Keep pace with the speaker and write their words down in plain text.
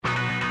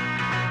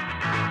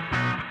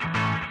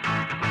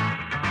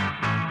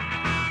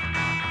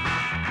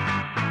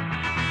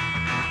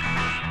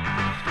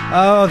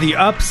Oh, the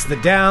ups, the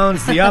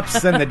downs, the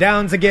ups and the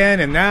downs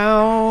again, and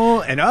now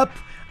and up.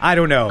 I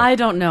don't know.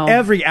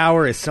 Every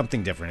hour is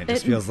something different. It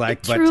just feels like.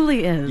 It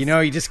truly is. You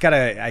know, you just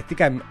gotta.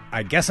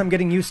 I guess I'm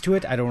getting used to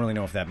it. I don't really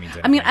know if that means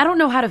anything. I mean, I don't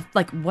know how to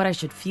what I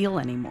should feel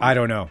anymore. I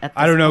don't know.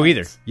 I don't know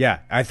either.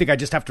 Yeah, I think I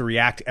just have to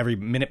react every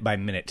minute by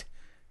minute.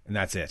 And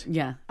that's it.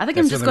 Yeah. I think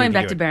I'm just going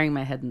back to burying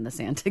my head in the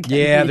sand again.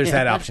 Yeah, there's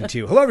that option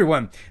too. Hello,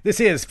 everyone.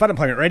 This is Fun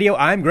Employment Radio.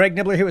 I'm Greg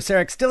Nibbler here with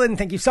Sarah Stillen.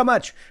 Thank you so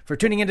much for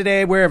tuning in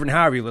today, wherever and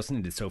however you listen.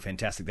 It is so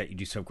fantastic that you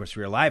do so. Of course,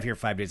 we are live here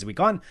 5 days a week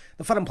on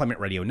the Fun Employment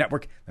Radio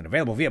Network and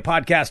available via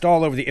podcast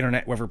all over the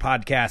internet, wherever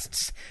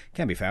podcasts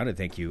can be found. And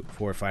thank you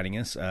for finding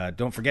us.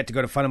 Don't forget to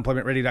go to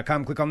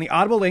funemploymentradio.com. Click on the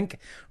Audible link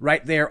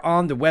right there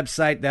on the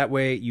website. That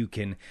way you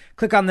can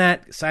click on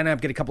that, sign up,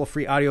 get a couple of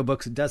free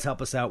audiobooks. It does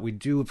help us out. We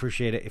do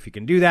appreciate it if you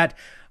can do that.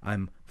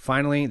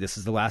 Finally, this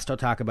is the last I'll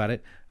talk about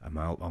it. I'm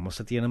almost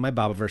at the end of my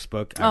Bobaverse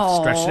book.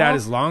 I've stretched it out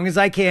as long as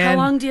I can.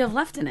 How long do you have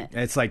left in it?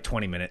 It's like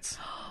 20 minutes.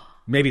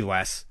 Maybe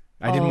less.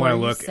 I didn't want to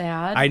look.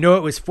 Sad? I know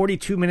it was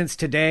 42 minutes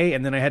today,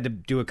 and then I had to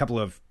do a couple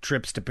of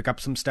trips to pick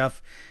up some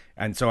stuff.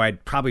 And so I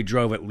probably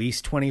drove at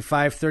least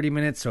 25, 30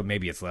 minutes, so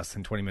maybe it's less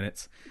than 20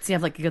 minutes. So you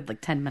have a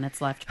good 10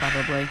 minutes left,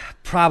 probably.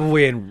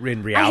 Probably in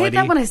reality. I hate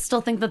that when I still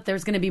think that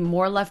there's going to be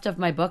more left of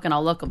my book, and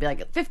I'll be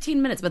like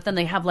 15 minutes, but then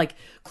they have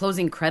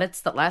closing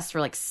credits that last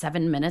for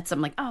 7 minutes.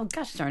 I'm like, oh,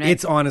 gosh darn it.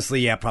 It's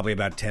honestly, probably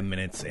about 10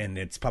 minutes, and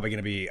it's probably going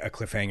to be a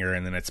cliffhanger,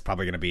 and then it's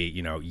probably going to be,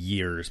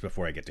 years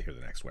before I get to hear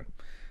the next one.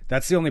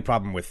 That's the only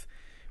problem with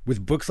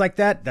books like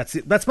that.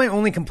 That's my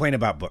only complaint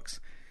about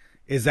books,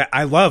 is that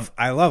I love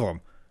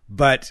them.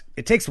 But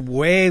it takes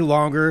way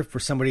longer for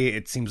somebody,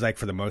 it seems like,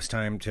 for the most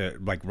time to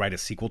write a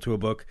sequel to a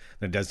book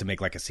than it does to make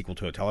a sequel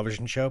to a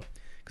television show.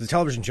 Because a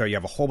television show, you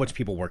have a whole bunch of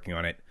people working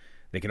on it.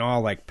 They can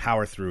all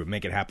power through and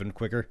make it happen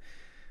quicker.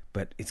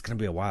 But it's going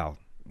to be a while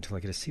until I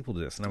get a sequel to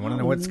this, and I want to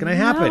know what's going to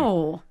happen. I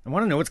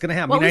want to know what's going to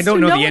happen. Well, I don't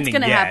know the ending what's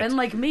going to happen,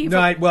 like me. No,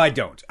 I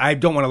don't. I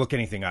don't want to look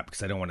anything up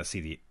because I don't want to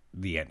see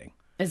the ending.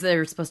 Is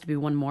there supposed to be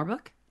one more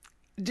book?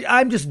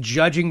 I'm just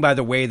judging by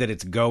the way that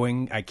it's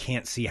going. I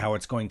can't see how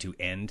it's going to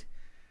end.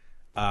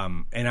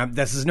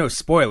 This is no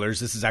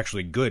spoilers. This is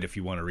actually good if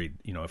you want to read,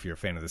 if you're a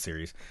fan of the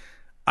series.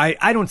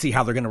 I don't see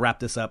how they're going to wrap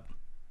this up.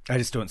 I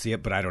just don't see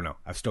it, but I don't know.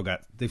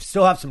 They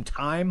still have some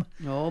time.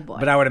 Oh boy.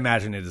 But I would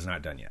imagine it is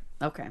not done yet.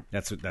 Okay.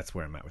 That's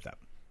where I'm at with that.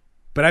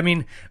 But I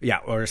mean, yeah,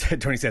 or as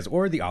Tony says,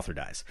 or the author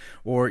dies,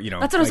 or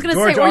that's what I was going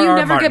to say, or you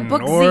never get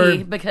book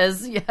Z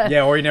because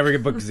or you never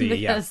get book Z,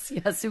 because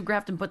Sue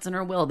Grafton puts in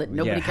her will that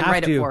nobody can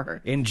write it for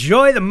her.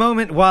 Enjoy the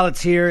moment while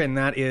it's here, and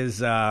that is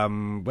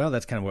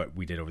that's kind of what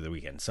we did over the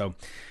weekend. So,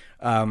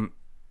 I'll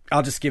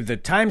just give the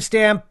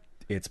timestamp.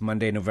 It's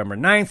Monday, November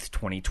 9th,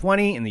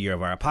 2020, in the year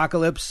of our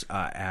apocalypse,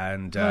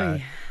 and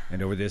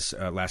over this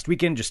last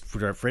weekend, just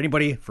for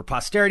anybody, for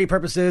posterity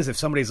purposes, if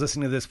somebody's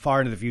listening to this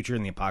far into the future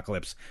and the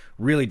apocalypse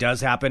really does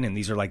happen, and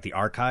these are the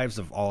archives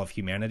of all of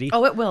humanity.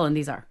 Oh, it will, and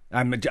these are.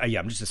 I'm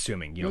just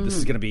assuming, this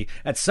is going to be,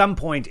 at some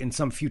point in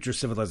some future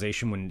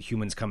civilization when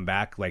humans come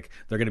back, they're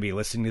going to be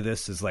listening to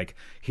this as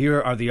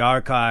here are the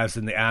archives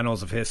and the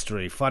annals of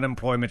history, Fun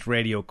Employment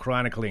Radio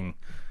chronicling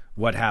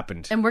what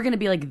happened. And we're going to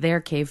be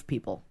their cave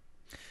people.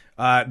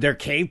 They're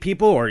cave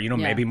people, or,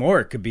 maybe more.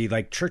 It could be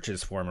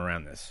churches form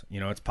around this.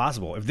 It's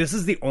possible. If this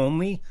is the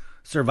only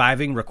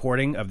surviving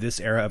recording of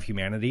this era of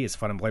humanity is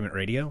Fun Employment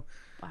Radio,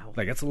 wow.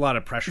 That's a lot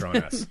of pressure on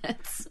us.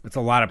 It's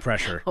a lot of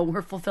pressure. Oh,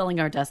 we're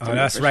fulfilling our destiny. On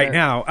us right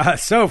now.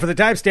 So for the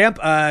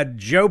timestamp,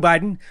 Joe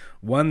Biden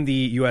won the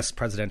U.S.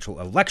 presidential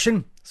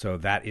election. So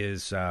that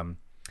is in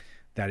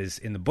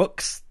the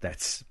books.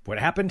 That's what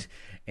happened.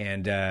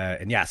 And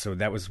so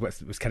that was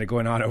what was kind of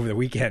going on over the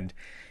weekend.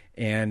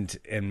 And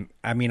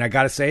I mean, I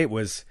got to say, it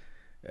was,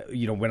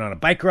 went on a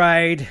bike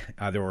ride.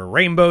 There were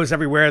rainbows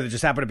everywhere that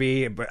just happened to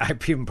be. But I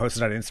even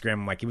posted on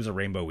Instagram, it was a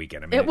rainbow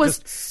weekend. I mean, it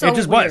just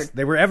weird. Was.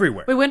 They were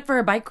everywhere. We went for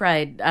a bike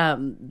ride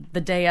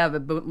the day of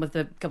with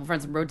a couple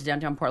friends and rode to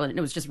downtown Portland, and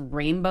it was just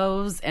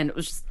rainbows, and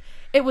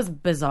it was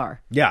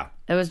bizarre. Yeah.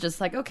 It was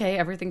just okay,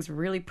 everything's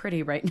really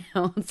pretty right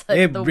now. It's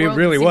it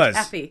really was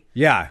happy.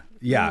 Yeah.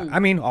 I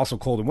mean, also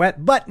cold and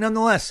wet, but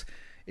nonetheless,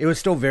 it was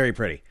still very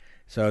pretty.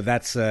 So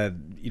that's, kind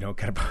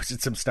of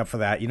posted some stuff for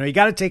that. You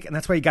got to take, and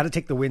that's why you got to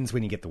take the wins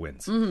when you get the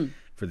wins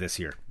for this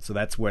year. So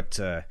that's what,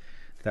 that's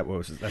what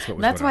was That's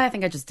going why on. I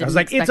think I just didn't. I was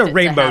like, it's a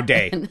rainbow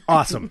day.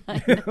 Awesome.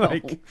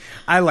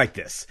 I like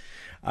this.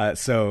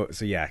 So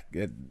yeah.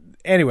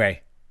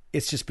 Anyway,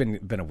 it's just been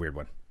a weird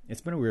one.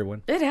 It's been a weird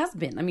one. It has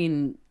been. I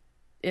mean,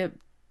 it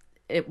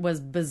was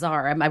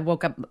bizarre. I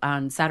woke up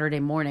on Saturday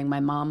morning.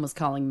 My mom was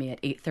calling me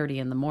at 8:30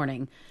 in the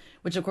morning.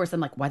 Which, of course, I'm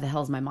like, why the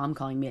hell is my mom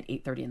calling me at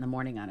 8:30 in the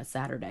morning on a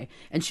Saturday?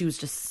 And she was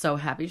just so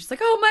happy. She's like,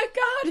 oh, my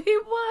God, he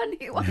won.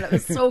 It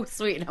was so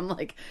sweet. And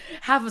I'm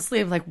half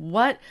asleep.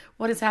 What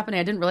is happening?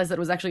 I didn't realize that it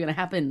was actually going to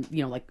happen,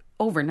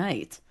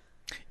 overnight.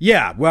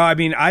 Yeah. Well, I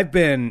mean, I've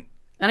been...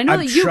 And I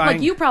know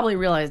you probably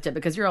realized it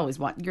because you're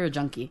a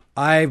junkie.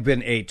 I've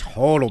been a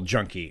total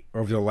junkie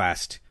over the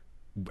last,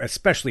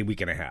 especially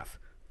week and a half.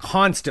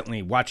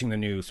 Constantly watching the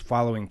news,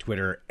 following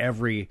Twitter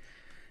every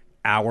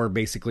hour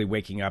basically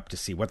waking up to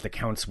see what the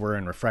counts were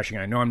and refreshing.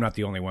 I know I'm not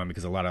the only one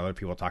because a lot of other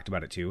people talked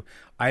about it too.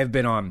 I have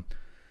been on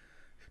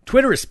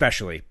Twitter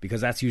especially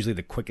because that's usually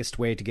the quickest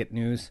way to get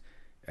news.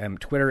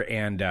 Twitter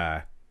and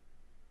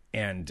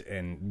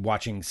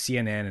watching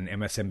CNN and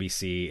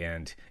MSNBC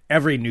and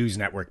every news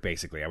network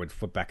basically. I would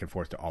flip back and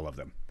forth to all of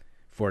them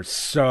for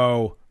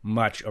so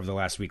much over the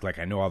last week. Like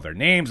I know all their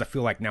names. I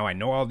feel like now I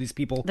know all these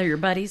people. They're your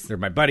buddies. They're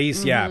my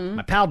buddies. Yeah.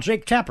 My pal,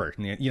 Jake Tapper.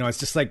 You know, it's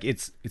just like,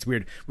 it's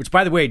weird. Which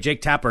by the way,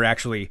 Jake Tapper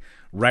actually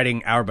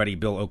writing our buddy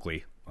Bill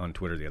Oakley on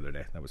Twitter the other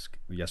day. That was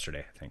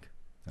yesterday, I think.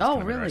 That's oh,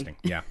 kind of really? Interesting.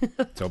 Yeah.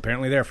 So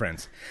apparently they're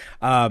friends.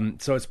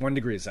 So it's 1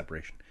 degree of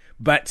separation,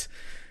 but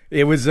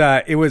it was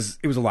a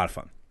lot of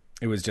fun.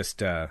 It was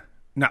just,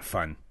 not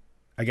fun.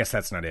 I guess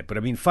that's not it, but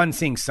I mean, fun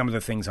seeing some of the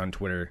things on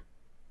Twitter.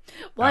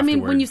 Well, I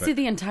mean, when you see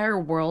the entire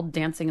world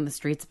dancing in the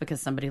streets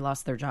because somebody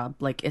lost their job,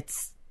 like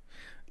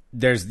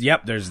there's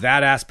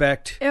that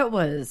aspect. It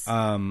was.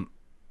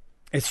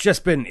 It's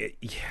just been,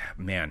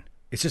 man,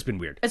 it's just been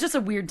weird. It's just a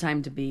weird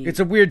time to be. It's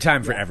a weird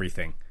time for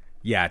everything.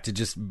 Yeah,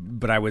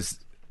 but I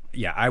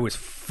was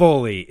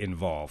fully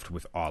involved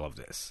with all of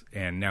this,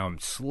 and now I'm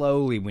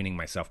slowly weaning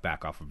myself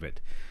back off of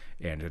it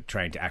and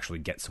trying to actually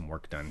get some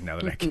work done now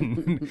that I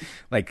can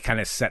like kind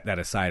of set that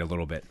aside a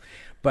little bit.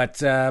 But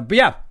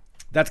yeah.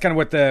 That's kind of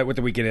what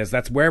the weekend is.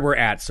 That's where we're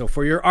at. So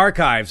for your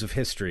archives of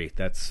history,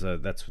 that's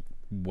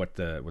what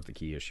the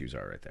key issues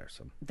are right there.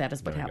 So that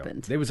is what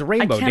happened. There was a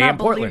rainbow day in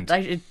Portland.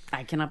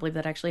 I cannot believe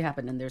that actually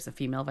happened. And there's a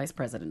female vice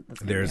president.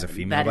 There's a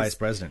female vice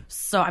president.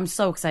 So I'm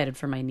so excited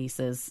for my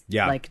nieces.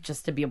 Yeah. Like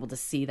just to be able to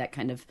see that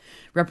kind of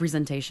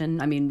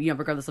representation. I mean,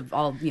 regardless of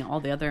all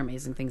the other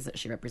amazing things that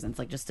she represents,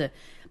 like just to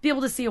be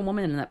able to see a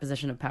woman in that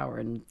position of power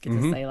and get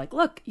to say like,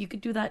 look, you could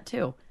do that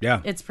too.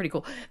 Yeah. It's pretty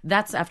cool.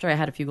 That's after I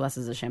had a few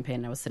glasses of champagne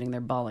and I was sitting there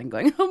bawling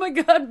going, oh my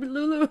God,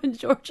 Lulu and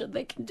Georgia,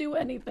 they can do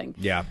anything.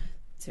 Yeah.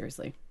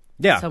 Seriously.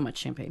 Yeah. So much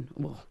champagne.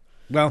 Whoa.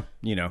 Well,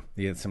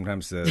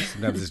 sometimes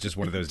it's just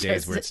one of those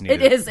days where it's needed.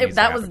 It is.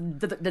 That was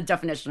the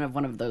definition of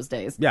one of those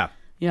days. Yeah.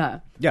 Yeah.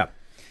 Yeah.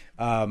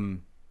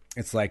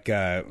 It's like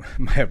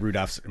Maya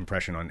Rudolph's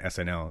impression on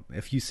SNL.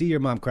 If you see your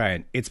mom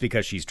crying, it's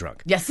because she's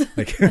drunk. Yes.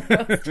 Like,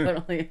 That's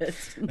totally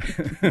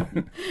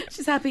it.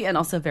 She's happy and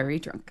also very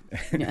drunk.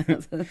 Yeah.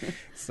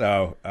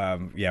 So,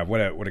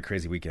 what a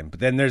crazy weekend. But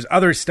then there's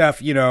other stuff,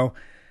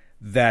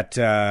 that,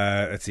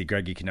 let's see,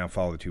 Greg, you can now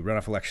follow the 2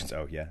 runoff elections.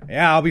 Oh, yeah.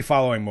 Yeah, I'll be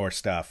following more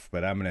stuff,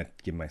 but I'm going to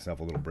give myself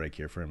a little break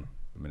here for a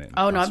minute.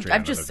 Oh, no,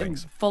 I've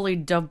just fully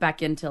dove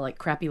back into, like,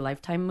 crappy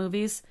Lifetime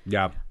movies.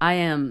 Yeah. I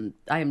am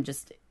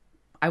just,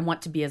 I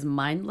want to be as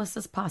mindless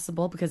as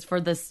possible because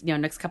for this,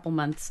 next couple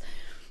months,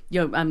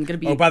 I'm going to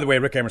be... Oh, by the way,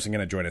 Rick Emerson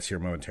going to join us here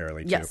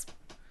momentarily, too. Yes.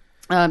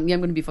 I'm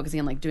going to be focusing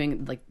on, like,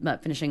 doing,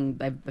 like, finishing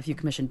I have a few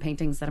commissioned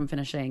paintings that I'm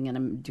finishing, and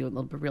I'm doing a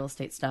little bit of real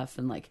estate stuff,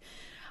 and, like,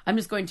 I'm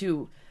just going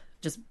to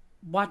just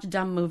watch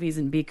dumb movies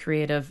and be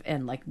creative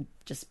and like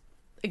just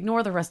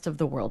ignore the rest of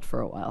the world for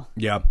a while.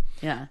 Yeah.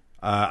 Yeah.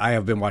 I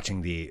have been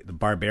watching the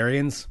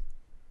Barbarians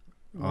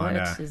It's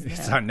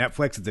on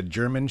Netflix. It's a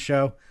German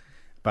show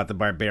about the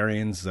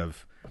barbarians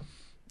of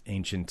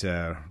ancient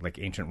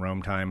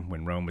Rome time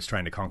when Rome was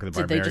trying to conquer the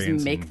barbarians. Did they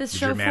just make this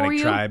show Germanic for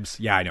you?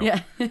 Tribes. Yeah, I know.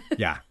 Yeah.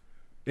 Yeah.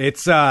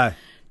 It's Do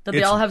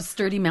they all have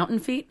sturdy mountain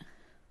feet?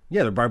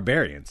 Yeah, they're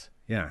barbarians.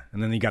 Yeah,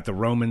 and then you got the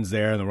Romans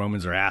there, and the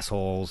Romans are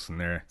assholes, and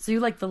they're... So you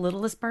like the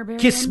littlest barbarian?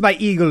 Kiss my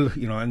eagle,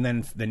 and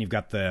then you've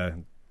got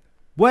the...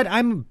 What?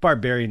 I'm a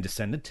barbarian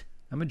descendant.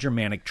 I'm a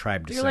Germanic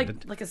tribe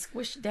descendant. You're like a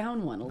squished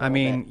down one a little I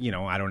mean, bit.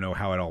 I don't know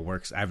how it all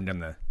works. I haven't done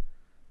the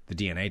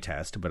DNA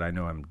test, but I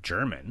know I'm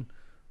German.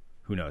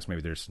 Who knows?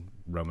 Maybe there's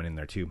Roman in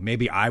there, too.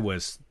 Maybe I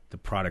was the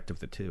product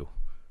of the two.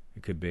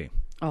 It could be.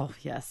 Oh,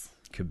 yes.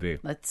 Could be.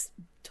 That's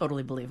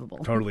totally believable.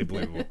 Totally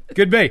believable.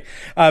 Could be.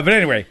 But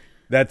anyway...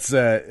 That's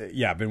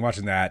I've been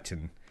watching that,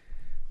 and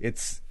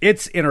it's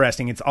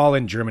interesting. It's all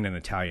in German and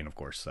Italian, of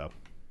course, so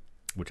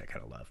which I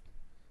kind of love.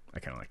 I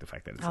kind of like the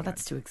fact that it's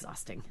that's too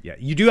exhausting. Yeah,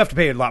 you do have to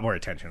pay a lot more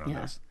attention on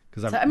this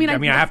because I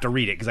have to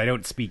read it because I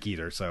don't speak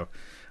either. So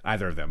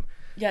either of them.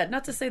 Yeah,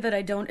 not to say that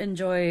I don't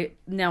enjoy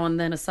now and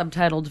then a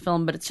subtitled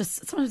film, but it's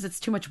just sometimes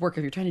it's too much work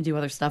if you're trying to do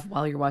other stuff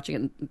while you're watching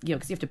it.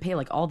 Because you have to pay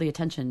like all the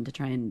attention to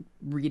try and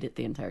read it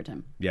the entire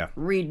time. Yeah,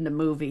 reading a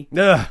movie.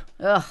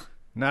 Ugh.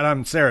 Not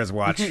on Sarah's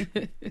watch.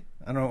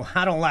 I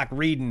don't like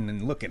reading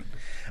and looking.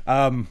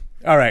 All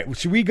right.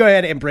 Should we go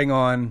ahead and bring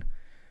on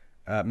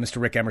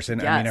Mr. Rick Emerson?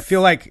 Yes. I mean, I feel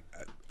like,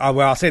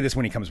 I'll say this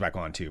when he comes back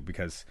on too,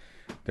 because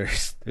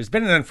there's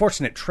been an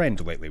unfortunate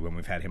trend lately when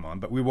we've had him on,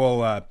 but we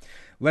will,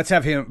 let's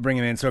bring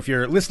him in. So if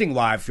you're listening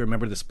live, if you're a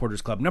member of the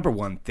Supporters Club, number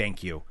one,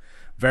 thank you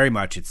very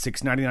much. It's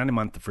 $6.99 a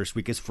month. The first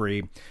week is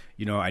free.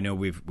 I know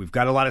we've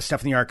got a lot of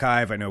stuff in the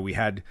archive. I know we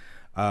had,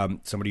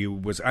 somebody who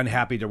was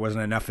unhappy there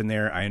wasn't enough in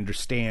there. I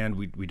understand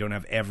we don't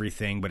have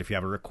everything, but if you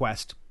have a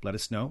request, let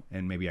us know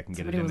and maybe I can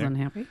get it in there.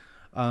 Somebody was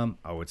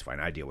unhappy? It's fine.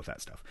 I deal with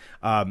that stuff.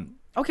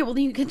 Okay, well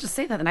then you can just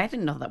say that, and I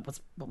didn't know that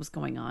was what was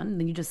going on, and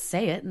then you just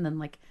say it, and then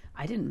like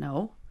I didn't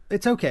know.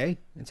 It's okay.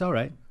 It's all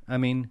right. I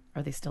mean,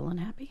 are they still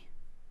unhappy?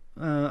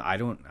 I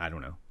don't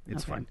know.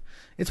 It's okay. fine.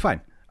 It's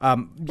fine.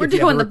 We're if you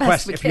doing have a the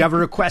best request, we if you have a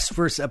can. request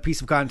for a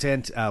piece of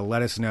content,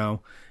 let us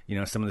know.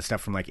 Some of the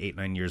stuff from like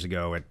 8-9 years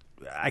ago.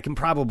 I can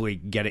probably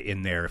get it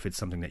in there if it's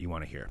something that you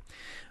want to hear.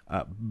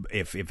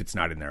 If it's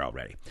not in there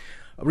already.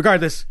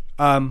 Regardless,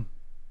 the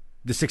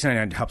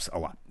 $6.99 helps a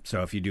lot.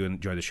 So if you do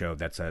enjoy the show,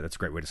 that's a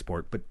great way to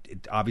support. But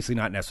obviously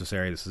not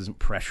necessary. This isn't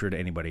pressure to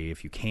anybody.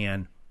 If you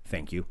can,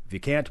 thank you. If you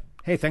can't,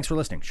 hey, thanks for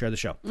listening. Share the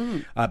show.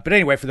 But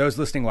anyway, for those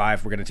listening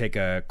live, we're going to take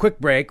a quick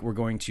break. We're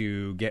going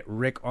to get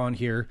Rick on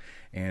here,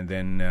 and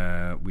then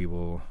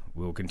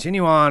we'll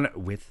continue on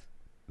with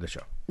the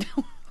show.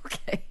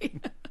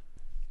 Okay.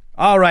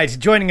 All right,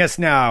 joining us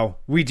now,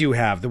 we do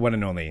have the one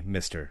and only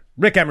Mr.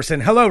 Rick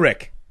Emerson. Hello,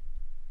 Rick.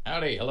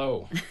 Howdy,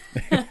 hello.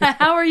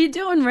 How are you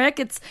doing, Rick?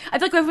 I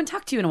feel like we haven't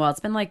talked to you in a while. It's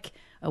been like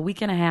a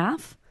week and a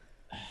half.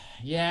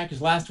 Yeah,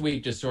 because last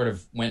week just sort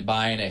of went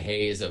by in a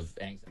haze of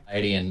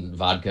anxiety and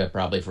vodka,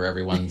 probably for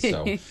everyone.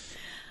 So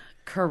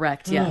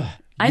Correct. Yeah.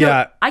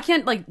 I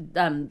can't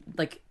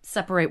like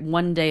separate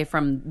one day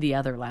from the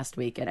other last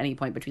week at any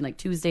point between like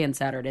Tuesday and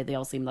Saturday. They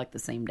all seemed like the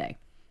same day.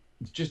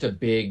 it's just a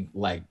big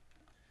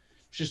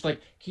just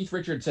like Keith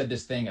Richards said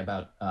this thing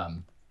about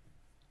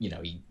he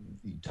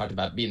talked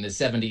about being in the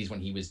 70s when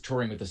he was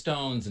touring with the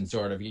Stones and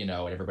sort of,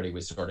 everybody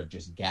was sort of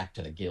just gacked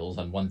to the gills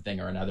on one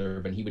thing or another,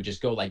 but he would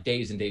just go like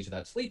days and days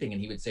without sleeping.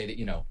 And he would say that,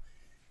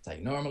 it's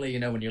like normally,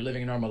 when you're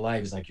living a normal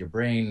life, it's like your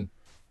brain,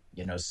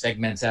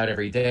 segments out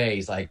every day.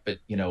 He's like, but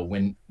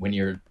when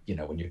you're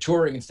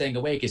touring and staying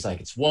awake, it's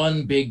like, it's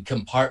one big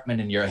compartment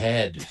in your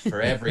head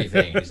for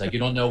everything. He's like, you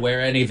don't know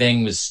where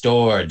anything was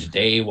stored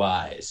day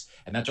wise.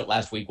 And that's what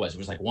last week was. It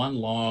was like one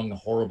long,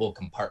 horrible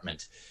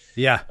compartment.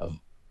 Yeah. Of,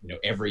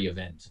 every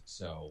event.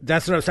 So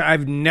that's what I was saying.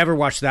 I've never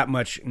watched that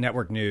much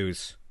network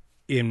news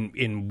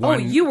in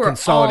one you were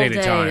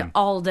consolidated time.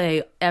 All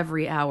day,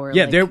 every hour.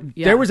 Yeah,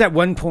 there was at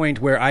one point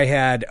where I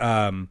had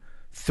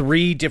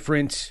 3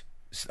 different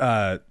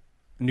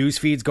news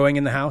feeds going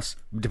in the house,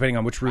 depending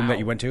on which room that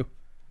you went to.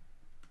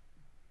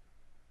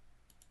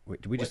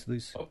 Wait, did we just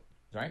lose? Oh,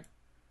 sorry.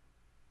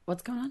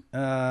 What's going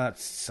on?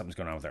 Something's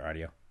going on with our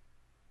audio.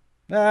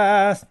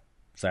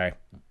 Sorry.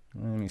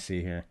 Let me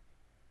see here.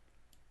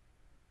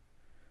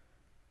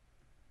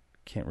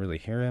 Can't really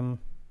hear him.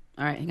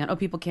 All right, hang on. Oh,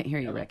 people can't hear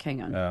you, Rick.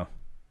 Hang on. Oh.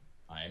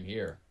 I am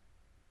here.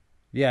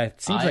 Yeah,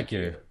 it seems like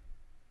you're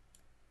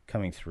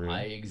coming through.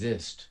 I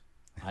exist.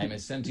 I'm a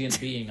sentient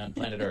being on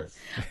planet Earth.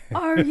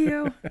 Are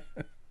you?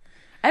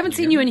 I haven't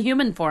seen you in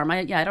human form.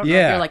 I don't know if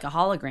you're like a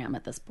hologram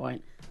at this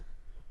point.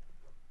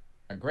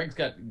 Greg's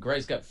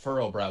got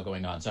furrow brow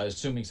going on, so I was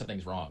assuming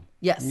something's wrong.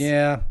 Yes.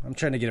 Yeah, I'm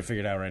trying to get it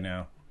figured out right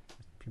now.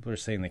 People are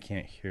saying they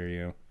can't hear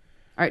you. All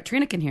right,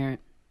 Trina can hear it.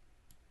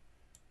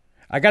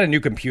 I got a new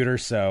computer,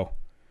 so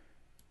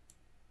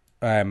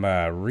I'm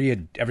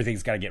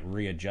everything's got to get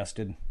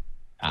readjusted.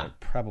 I'm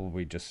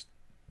probably just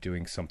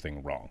doing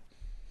something wrong.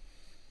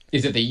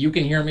 Is it that you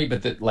can hear me,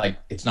 but that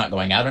it's not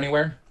going out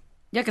anywhere?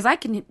 Yeah, because I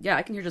can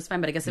hear just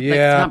fine, but I guess it's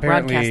not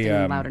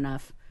broadcasting loud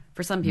enough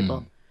for some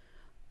people.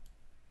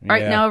 All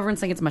right, now everyone's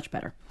saying it's much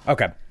better.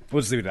 Okay, we'll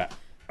just leave it at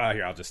that.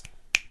 Here,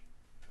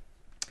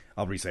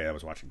 I'll re-say I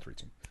was watching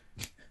 3-2.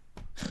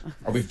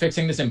 Are we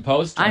fixing this in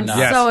post? I'm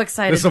so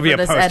excited for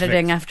this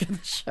editing after the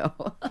show.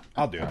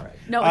 I'll do it. All right.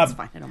 No, it's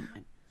fine. I don't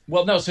mind.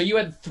 Well, no. So you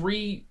had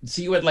 3.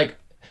 So you had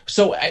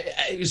So I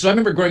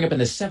remember growing up in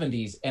the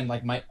 70s, and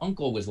my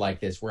uncle was like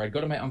this, where I'd go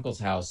to my uncle's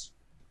house.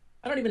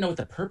 I don't even know what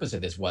the purpose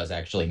of this was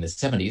actually in the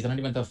 70s. I don't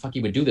even know what the fuck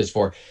he would do this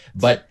for.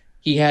 But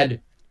he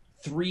had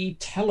 3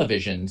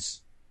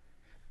 televisions.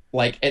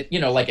 In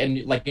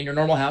your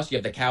normal house, you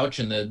have the couch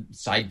and the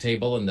side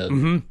table and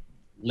the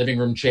living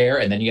room chair,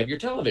 and then you have your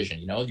television,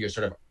 your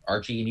sort of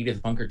Archie and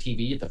Edith Bunker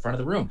TV at the front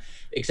of the room.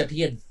 Except he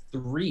had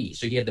 3.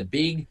 So he had the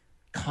big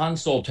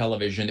console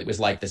television that was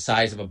like the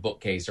size of a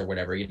bookcase or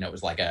whatever. It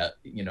was like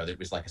it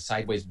was like a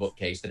sideways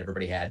bookcase that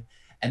everybody had.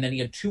 And then he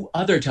had 2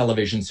 other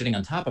televisions sitting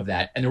on top of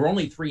that, and there were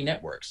only 3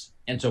 networks.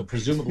 And so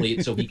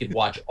presumably, so he could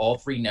watch all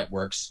 3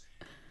 networks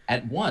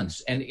at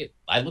once. And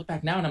I look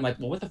back now and I'm like,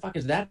 well, what the fuck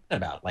is that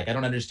about? I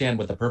don't understand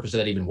what the purpose of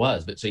that even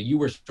was. But so you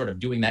were sort of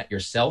doing that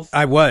yourself?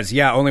 I was,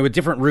 yeah, only with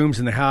different rooms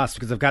in the house,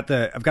 because I've got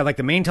like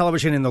the main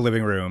television in the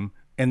living room,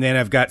 and then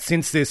I've got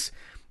since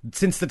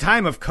the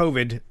time of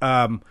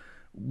COVID,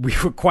 we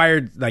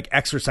required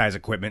exercise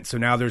equipment. So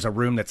now there's a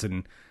room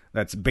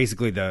that's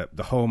basically the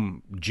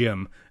home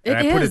gym, and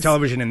I put a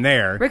television in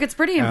there. Rick, it's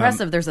pretty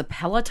impressive. There's a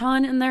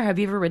Peloton in there. Have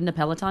you ever ridden a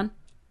Peloton?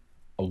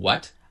 A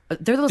what?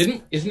 They're those...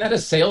 Isn't that a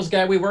sales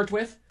guy we worked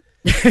with?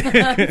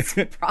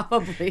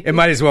 Probably. It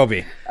might as well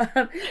be.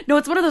 No,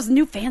 it's one of those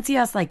new fancy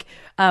ass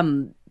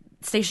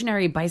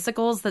stationary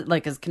bicycles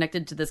that is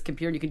connected to this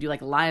computer, and you can do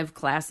live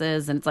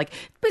classes, and it's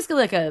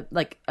basically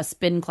like a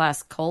spin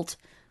class cult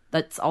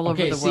that's all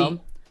over the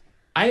world.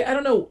 I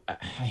don't know. I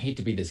hate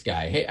to be this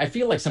guy. Hey, I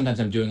feel like sometimes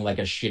I'm doing a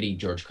shitty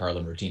George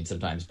Carlin routine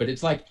sometimes, but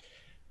it's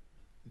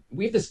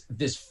we have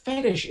this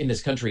fetish in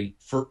this country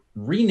for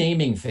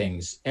renaming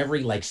things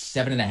every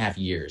 7.5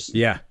 years.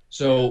 Yeah.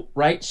 So,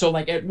 right. So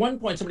at one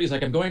point somebody's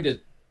like, I'm going to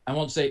I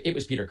won't say it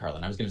was Peter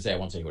Carlin. I was going to say I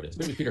won't say who it is,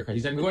 but it was Peter Carlin.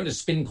 He's like, we're going to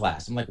spin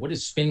class. I'm like, what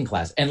is spin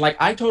class? And like,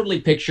 I totally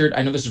pictured.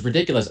 I know this is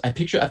ridiculous. I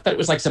thought it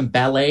was like some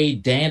ballet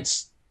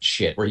dance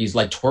shit where he's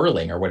like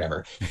twirling or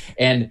whatever.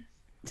 And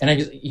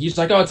he's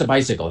like, oh, it's a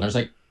bicycle. And I was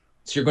like,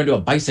 so you're going to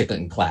a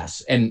bicycling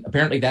class? And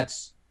apparently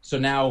so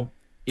now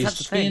is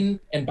spin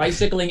and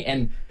bicycling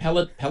and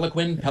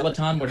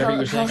Peloton, whatever you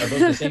were saying, are both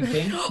the same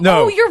thing?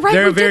 No, you're right.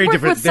 They're very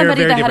different. They're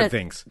very different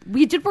things.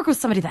 We did work with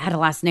somebody that had a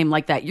last name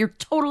like that. You're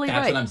totally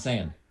right. That's what I'm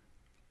saying.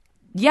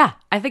 Yeah,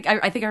 I think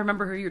I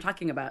remember who you're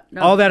talking about.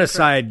 No, all that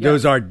aside,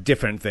 those are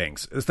different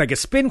things. It's like a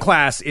spin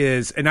class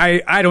is, and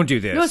I don't do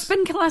this. No, a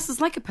spin class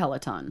is like a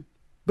Peloton.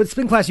 But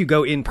spin class, you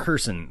go in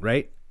person,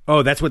 right?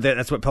 Oh, that's what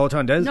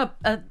Peloton does? No,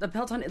 the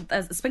Peloton,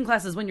 spin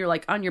class is when you're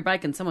like on your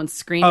bike and someone's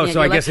screaming. Oh,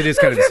 so I guess it is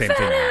kind of the same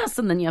thing.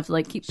 And then you have to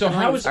like keep. So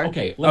how is let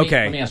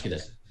me ask you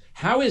this: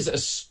 how is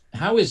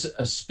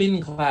a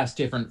spin class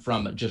different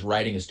from just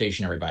riding a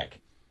stationary bike?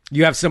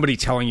 You have somebody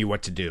telling you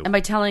what to do. And by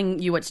telling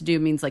you what to do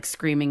means like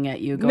screaming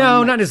at you.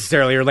 No, not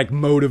necessarily, or like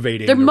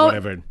motivating or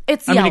whatever.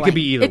 It's yelling. I mean, it could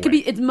be either way.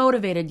 It's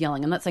motivated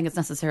yelling. I'm not saying it's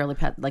necessarily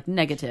like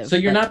negative. So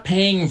you're not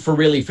paying for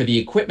the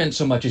equipment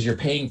so much as you're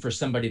paying for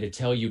somebody to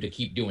tell you to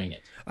keep doing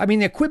it. I mean,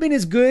 the equipment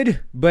is good,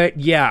 but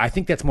yeah, I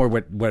think that's more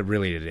what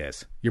really it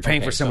is. You're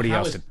paying for somebody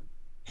else to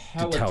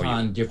tell you.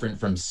 Peloton different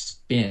from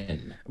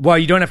spin? Well,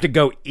 you don't have to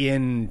go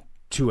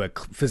into a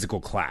physical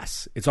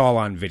class. It's all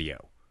on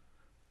video.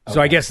 So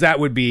I guess that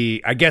would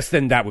be. I guess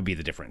then that would be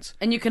the difference.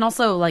 And you can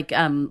also like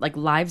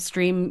live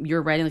stream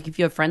your writing. Like if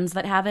you have friends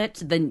that have it,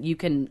 then you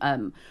can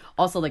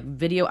also like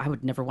video. I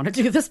would never want to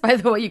do this, by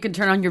the way. You can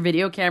turn on your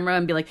video camera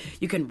and be like,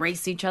 you can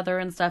race each other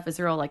and stuff as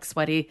you're all like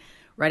sweaty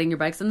riding your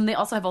bikes. And then they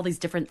also have all these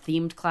different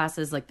themed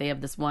classes. Like they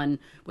have this one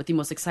with the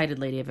most excited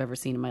lady I've ever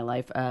seen in my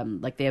life.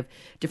 Like they have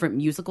different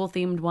musical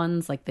themed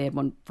ones. Like they had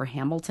one for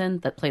Hamilton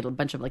that played a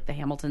bunch of like the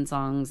Hamilton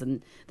songs,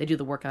 and they do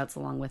the workouts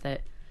along with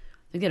it.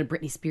 They get a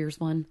Britney Spears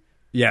one.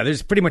 Yeah,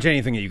 there's pretty much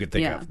anything that you could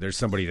think of. There's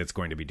somebody that's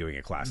going to be doing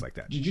a class like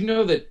that. Did you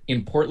know that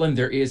in Portland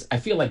there is, I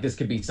feel like this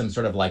could be some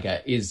sort of like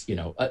I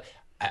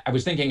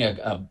was thinking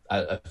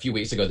a few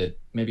weeks ago that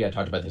maybe I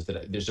talked about this,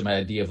 that there's some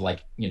idea of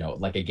like,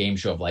 like a game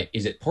show of like,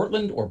 is it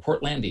Portland or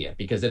Portlandia?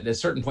 Because at a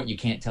certain point you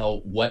can't tell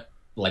what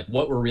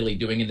we're really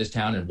doing in this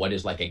town and what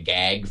is like a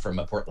gag from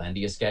a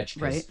Portlandia sketch.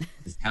 Right.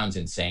 This town's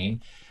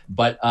insane.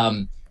 But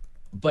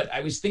I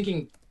was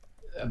thinking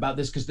about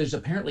this because there's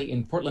apparently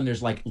in Portland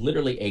there's like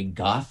literally a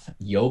goth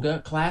yoga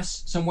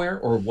class somewhere,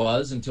 or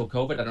was until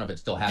COVID. I don't know if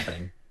it's still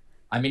happening.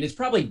 I mean, this is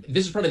probably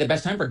the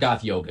best time for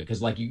goth yoga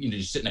because like you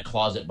just sit in a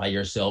closet by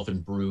yourself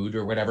and brood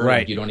or whatever. Right.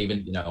 Like you don't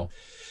even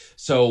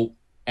So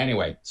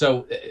anyway,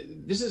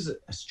 this is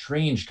a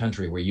strange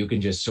country where you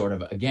can just sort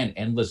of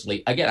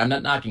endlessly. Again, I'm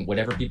not knocking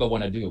whatever people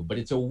want to do, but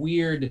it's a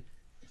weird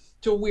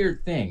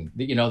thing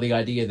that the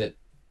idea that.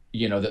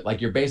 That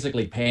like you're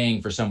basically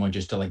paying for someone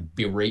just to like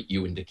berate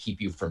you and to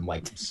keep you from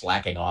like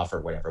slacking off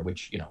or whatever,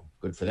 which,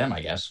 good for them,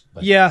 I guess.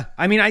 But. Yeah.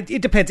 I mean,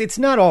 it depends. It's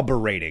not all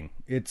berating.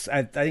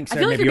 I think Sarah may be overselling. I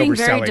feel like you're being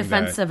very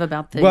defensive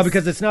about this. Well,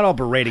 because it's not all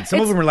berating.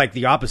 Some of them are like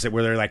the opposite,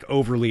 where they're like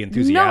overly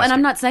enthusiastic. No, and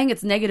I'm not saying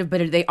it's negative,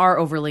 but they are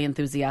overly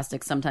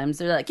enthusiastic sometimes.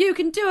 They're like, you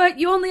can do it.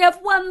 You only have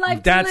one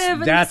life to live.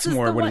 That's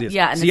more what it is.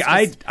 Yeah. And see,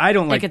 I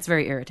don't like. It's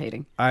very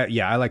irritating.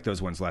 I like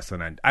those ones less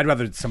than I'd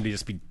rather somebody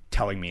just be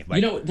telling me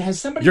like,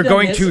 has somebody you're done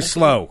going this? too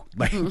slow.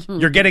 Like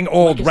you're getting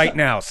old right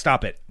now.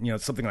 Stop it.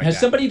 Something like that. Has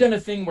somebody done a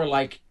thing where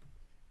like,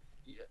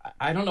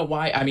 I don't know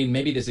why. I mean,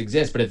 maybe this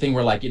exists, but a thing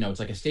where like, it's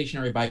like a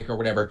stationary bike or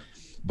whatever,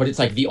 but it's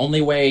like the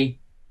only way,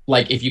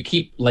 like if you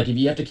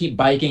have to keep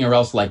biking or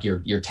else like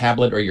your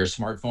tablet or your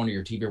smartphone or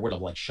your TV or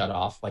whatever like shut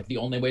off, like the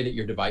only way that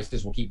your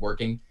devices will keep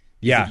working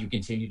is if you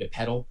continue to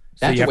pedal.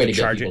 That's a way to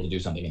get people to do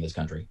something in this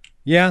country.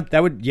 Yeah,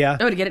 that would, yeah.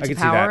 Oh, to get it to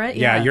power it?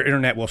 Yeah, your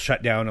internet will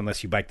shut down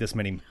unless you bike this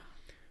many.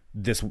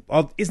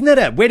 Isn't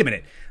that wait a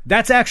minute.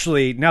 That's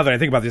actually, now that I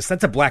think about this,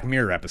 that's a Black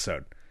Mirror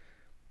episode.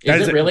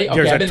 Is it really?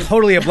 Okay, there's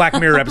totally a Black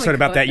Mirror episode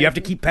about that. You have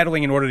to keep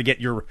pedaling in order to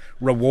get your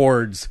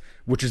rewards,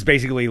 which is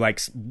basically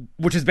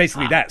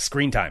that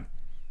screen time.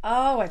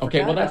 Oh, I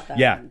forgot about that.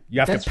 Yeah, you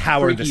have to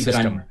power the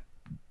system.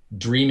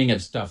 Dreaming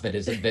of stuff that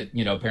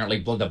apparently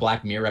the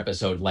Black Mirror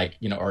episode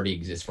already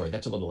exists for it.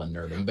 That's a little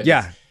unnerving, but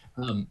yeah.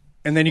 And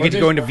then you get to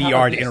go into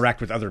VR to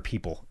interact with other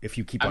people if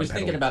you keep on pedaling.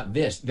 Thinking about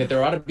this, that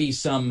there ought to be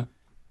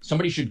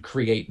somebody should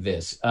create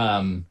this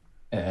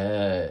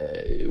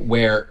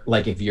where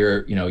like if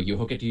you're you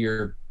hook it to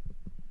your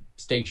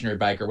stationary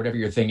bike or whatever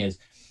your thing is,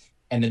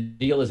 and the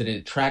deal is that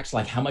it tracks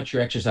like how much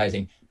you're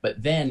exercising, but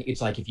then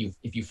it's like if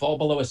you fall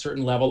below a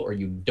certain level or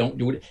you don't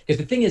do it, because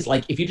the thing is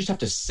like if you just have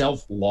to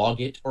self-log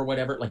it or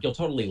whatever, like you'll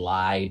totally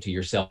lie to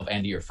yourself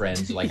and to your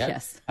friends like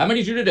yes. How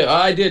many did you do?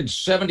 I did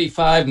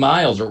 75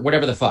 miles or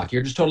whatever the fuck.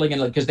 You're just totally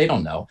gonna, because they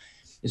don't know.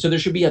 And so there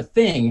should be a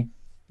thing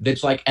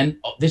that's like, and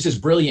this is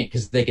brilliant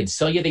because they can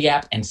sell you the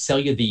app and sell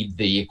you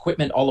the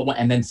equipment all at once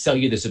and then sell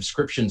you the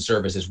subscription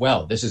service as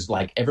well. This is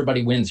like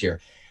everybody wins here.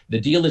 The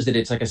deal is that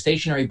it's like a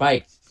stationary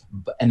bike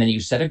and then you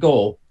set a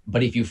goal,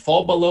 but if you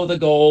fall below the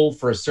goal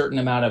for a certain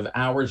amount of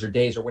hours or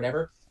days or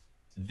whatever,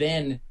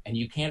 then, and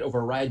you can't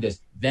override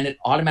this, then it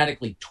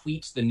automatically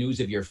tweets the news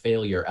of your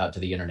failure out to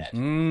the internet.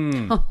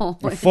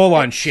 Full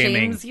on shaming.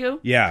 Shames you?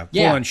 Yeah,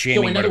 full on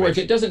shaming. So in other words,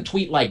 it doesn't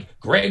tweet like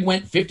Greg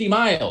went 50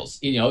 miles.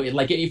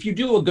 Like if you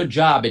do a good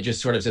job, it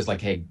just sort of says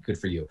like, hey, good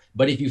for you.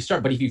 But if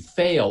you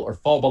fail or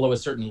fall below a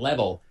certain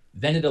level,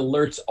 then it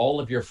alerts all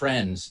of your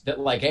friends that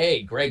like,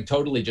 hey, Greg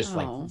totally just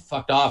like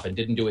fucked off and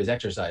didn't do his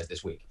exercise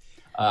this week.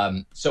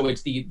 So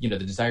it's the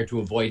desire to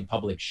avoid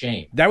public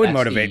shame. That would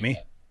motivate me.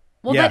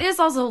 Well, that is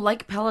also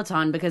like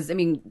Peloton because, I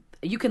mean,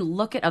 you can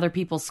look at other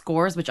people's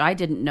scores, which I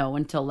didn't know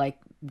until, like,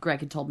 Greg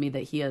had told me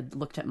that he had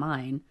looked at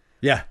mine.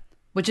 Yeah.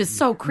 Which is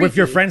so creepy. If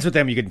you're friends with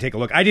them, you can take a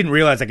look. I didn't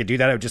realize I could do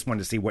that. I just wanted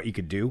to see what you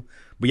could do.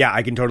 But yeah,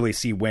 I can totally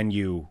see when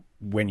you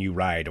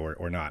ride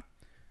or not.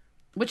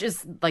 Which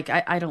is, like,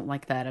 I don't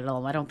like that at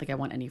all. I don't think I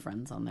want any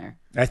friends on there.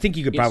 I think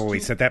you could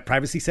probably set that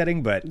privacy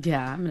setting, but...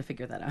 Yeah, I'm going to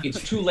figure that out.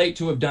 It's too late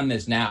to have done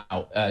this now,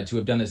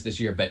 this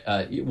year. But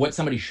what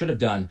somebody should have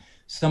done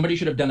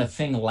a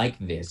thing like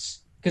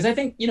this. Because I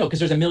think, because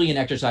there's a million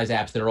exercise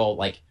apps that are all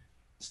like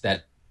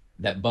that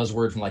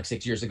buzzword from like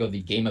 6 years ago,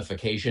 the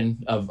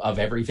gamification of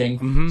everything.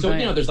 Mm-hmm. So,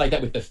 there's like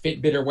that with the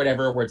Fitbit or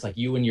whatever, where it's like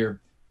you and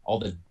all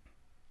the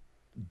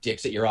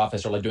dicks at your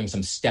office are like doing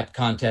some step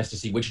contest to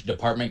see which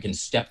department can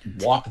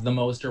walk the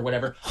most or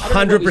whatever.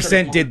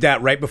 100% did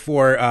that right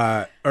before,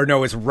 or no,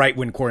 it was right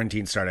when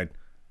quarantine started.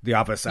 The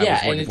office I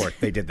was working for,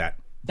 they did that.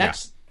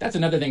 That's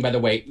another thing, by the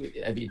way.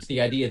 It's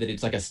the idea that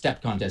it's like a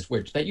step contest,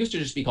 which that used to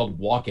just be called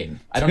walking.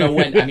 I don't know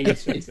when. I mean,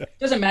 it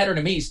doesn't matter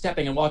to me.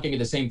 Stepping and walking are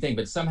the same thing,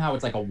 but somehow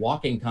it's like a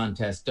walking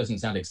contest doesn't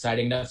sound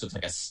exciting enough, so it's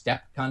like a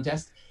step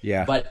contest.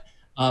 Yeah. But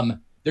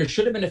there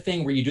should have been a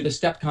thing where you do the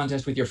step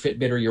contest with your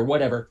Fitbit or your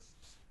whatever,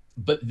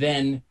 but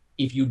then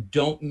if you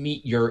don't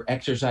meet your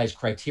exercise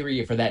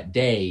criteria for that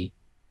day,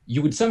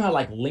 you would somehow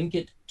like link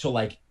it to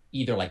like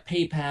either like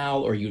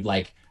PayPal or you'd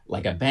like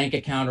a bank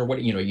account or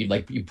what,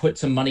 you put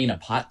some money in a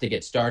pot to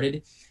get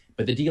started.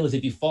 But the deal is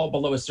if you fall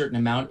below a certain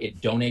amount,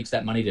 it donates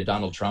that money to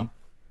Donald Trump.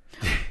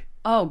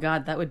 Oh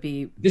God, that would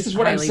be. This is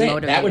what I'm saying.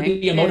 Motivating. That would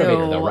be a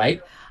motivator, though,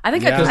 right? I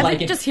think I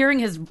think just hearing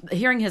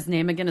his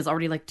name again is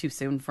already like too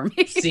soon for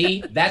me.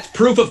 See, that's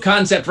proof of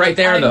concept right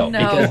there, though. Know.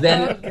 Because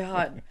then, oh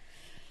God.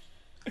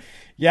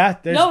 Yeah,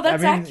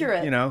 that's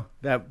accurate.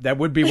 That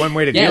would be one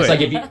way to do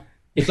it.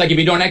 It's like if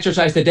you don't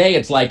exercise today,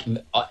 it's like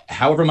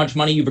however much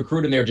money you've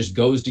accrued in there just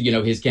goes to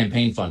his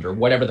campaign fund or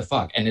whatever the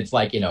fuck, and it's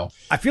like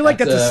I feel like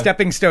that's a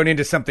stepping stone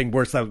into something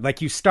worse.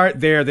 Like you start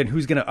there, then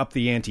who's going to up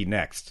the ante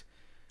next?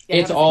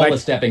 It's all a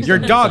stepping stone.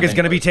 Your dog is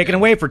going to be taken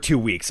away for 2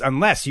 weeks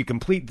unless you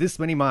complete this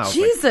many miles.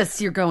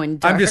 Jesus, you're going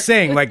dark. I'm just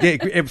saying, like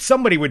if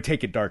somebody would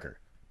take it darker,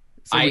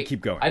 so we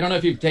keep going. I don't know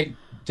if you've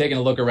taken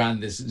a look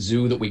around this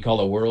zoo that we call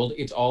a world.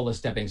 It's all a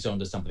stepping stone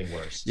to something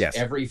worse. Yes,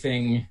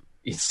 everything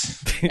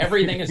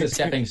is a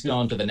stepping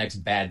stone to the next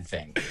bad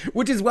thing.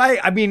 Which is why,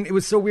 I mean, it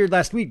was so weird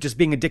last week just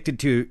being addicted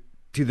to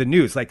the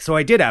news. Like, so I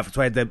had it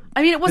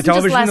wasn't television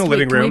just last in the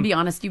living week. room. Can we be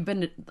honest? You've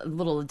been a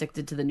little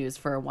addicted to the news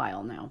for a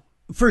while now.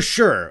 For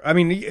sure. I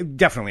mean,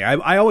 definitely.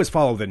 I always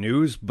follow the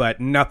news, but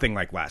nothing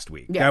like last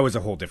week. Yeah. That was a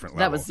whole different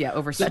level. That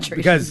was, oversaturation.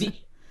 Because,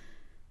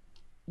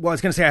 well, I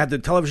was going to say I had the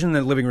television in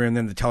the living room and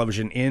then the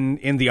television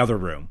in the other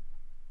room.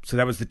 So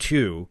that was the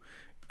two.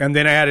 And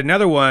then I had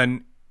another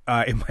one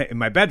in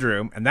my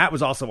bedroom, and that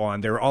was also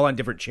on. They were all on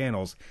different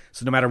channels.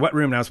 So no matter what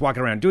room, and I was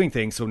walking around doing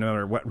things, so no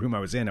matter what room I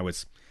was in, I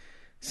was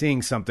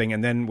seeing something.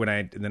 And then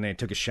I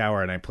took a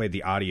shower and I played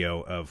the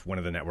audio of one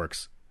of the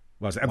networks.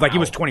 Wow. Like it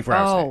was 24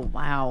 hours. Oh,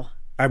 wow.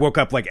 I woke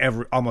up like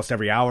almost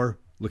every hour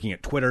looking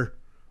at Twitter.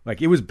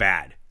 Like it was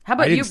bad. How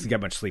about I didn't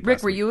get much sleep.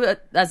 Rick? Were you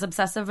as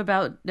obsessive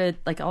about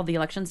like all the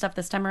election stuff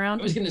this time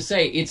around? I was going to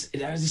say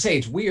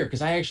it's weird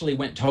because I actually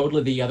went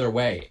totally the other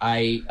way.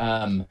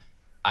 I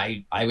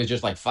was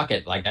just like, fuck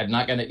it. Like, I'm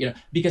not going to,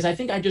 because I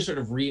think I just sort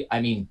of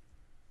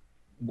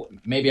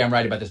maybe I'm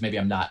right about this, maybe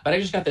I'm not, but I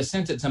just got this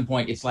sense at some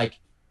point, it's like,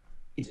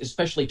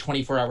 especially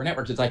 24-hour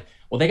networks, it's like,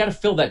 well, they got to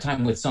fill that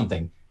time with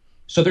something.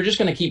 So they're just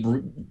going to keep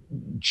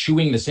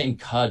chewing the same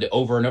cud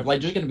over and over, like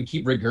just going to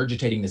keep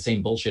regurgitating the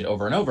same bullshit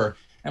over and over. And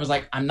I was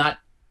like, I'm not,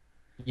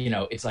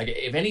 it's like,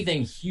 if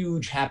anything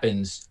huge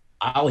happens,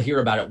 I'll hear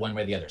about it one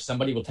way or the other.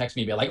 Somebody will text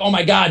me and be like, oh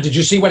my God, did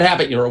you see what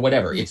happened? Or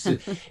whatever. It's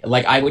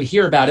like, I would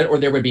hear about it, or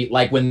there would be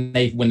like, when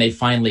they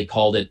finally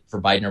called it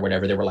for Biden or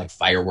whatever, there were like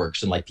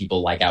fireworks and like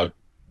people like out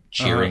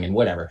cheering and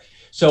whatever.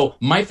 So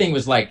my thing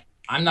was like,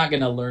 I'm not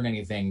going to learn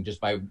anything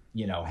just by,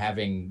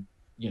 having,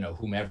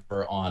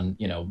 whomever on,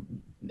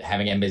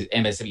 having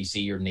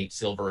MSNBC or Nate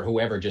Silver or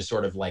whoever just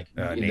sort of like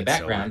in the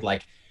background. Silver.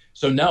 Like,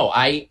 so no,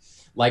 I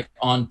like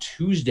on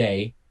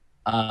Tuesday,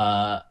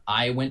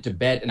 I went to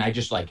bed and I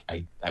just like,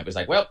 I was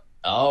like, well,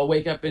 I'll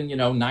wake up in,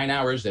 9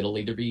 hours. It'll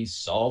either be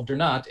solved or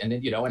not. And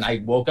then, and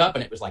I woke up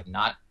and it was like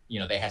not,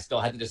 they still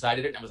hadn't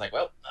decided it. And I was like,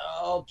 well,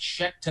 I'll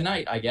check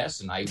tonight, I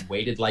guess. And I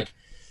waited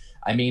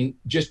I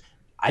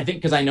think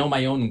because I know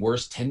my own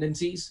worst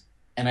tendencies.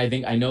 And I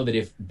think I know that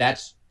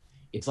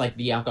it's like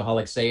the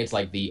alcoholics say, it's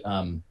like the,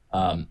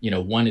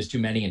 one is too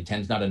many and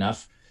 10's not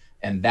enough.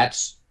 And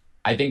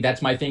I think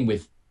that's my thing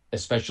with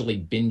especially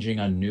binging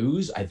on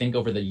news. I think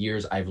over the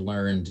years I've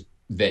learned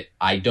that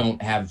I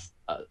don't have,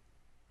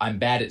 I'm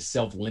bad at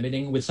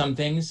self-limiting with some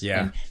things.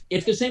 Yeah. And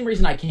it's the same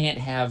reason I can't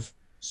have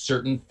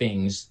certain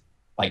things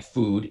like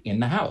food in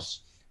the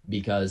house,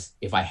 because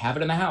if I have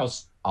it in the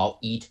house, I'll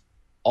eat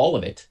all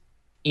of it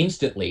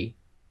instantly,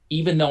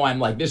 even though I'm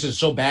like, this is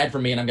so bad for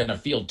me and I'm going to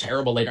feel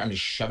terrible later. I'm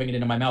just shoving it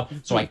into my mouth.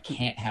 So I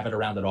can't have it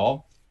around at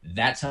all.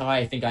 That's how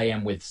I think I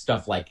am with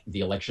stuff like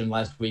the election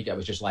last week. I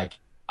was just like,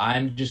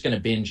 I'm just going to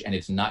binge and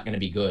it's not going to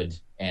be good.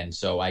 And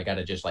so I got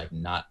to just like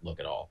not look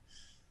at all.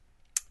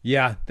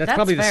 Yeah, that's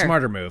probably fair. the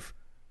smarter move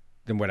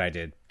than what I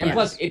did. And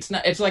plus, I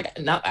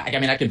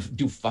can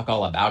do fuck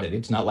all about it.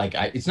 It's not like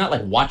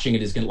watching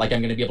it is going to, like,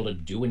 I'm going to be able to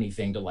do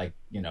anything to, like,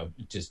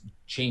 just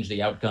change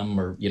the outcome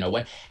or,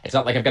 what. It's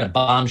not like I've got a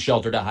bomb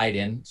shelter to hide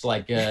in. It's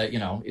like,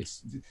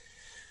 it's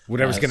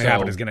whatever's going to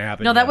happen is going to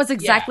happen. No, that was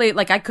exactly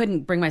like I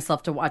couldn't bring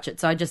myself to watch it.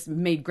 So I just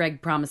made Greg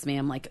promise me.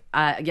 I'm like,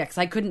 because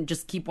I couldn't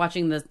just keep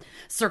watching the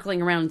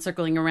circling around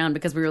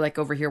because we were like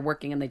over here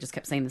working and they just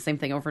kept saying the same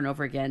thing over and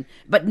over again,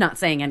 but not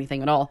saying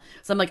anything at all.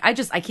 So I'm like, I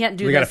can't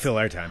do this. We got to fill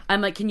our time.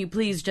 I'm like, can you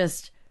please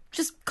just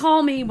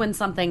call me when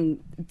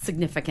something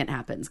significant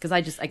happens? Because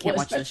I can't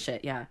watch this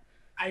shit. Yeah.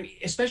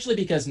 Especially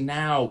because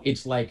now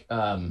it's like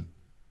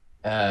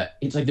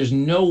there's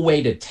no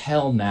way to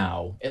tell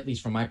now, at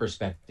least from my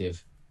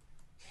perspective.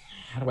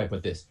 How do I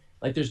put this?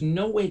 Like, there's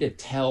no way to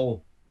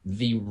tell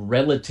the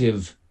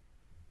relative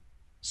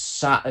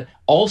size.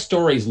 All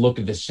stories look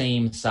the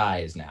same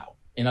size now.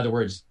 In other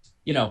words,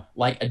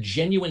 like a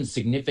genuine,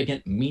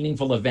 significant,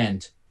 meaningful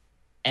event,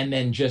 and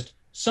then just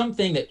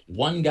something that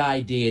one guy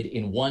did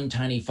in one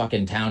tiny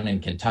fucking town in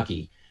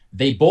Kentucky.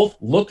 They both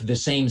look the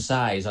same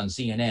size on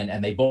CNN,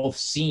 and they both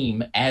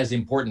seem as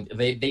important.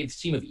 They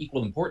seem of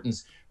equal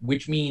importance,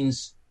 which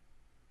means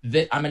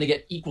that I'm going to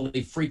get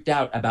equally freaked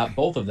out about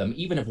both of them,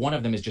 even if one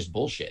of them is just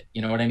bullshit.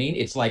 You know what I mean?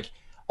 It's like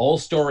all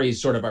stories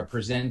sort of are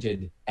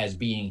presented as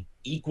being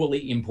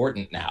equally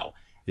important now.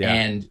 Yeah.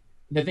 And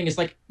the thing is,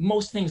 like,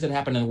 most things that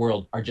happen in the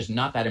world are just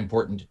not that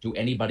important to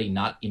anybody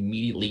not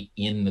immediately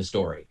in the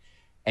story.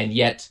 And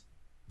yet,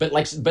 but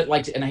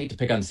and I hate to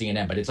pick on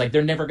CNN, but it's like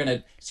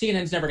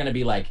CNN's never going to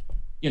be like,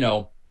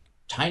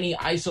 tiny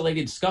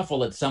isolated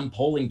scuffle at some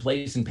polling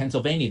place in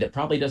Pennsylvania that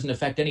probably doesn't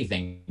affect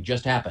anything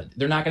just happened.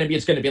 They're not going to be,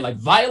 it's going to be like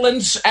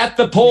violence at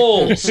the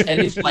polls.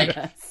 And it's like,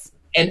 Yes.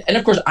 and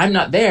of course I'm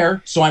not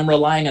there. So I'm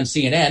relying on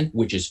CNN,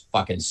 which is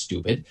fucking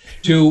stupid,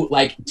 to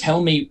like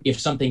tell me if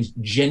something's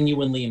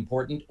genuinely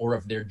important or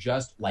if they're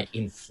just like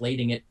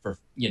inflating it for,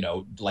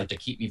 like to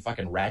keep me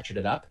fucking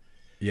ratcheted up.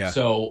 Yeah.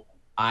 So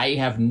I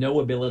have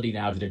no ability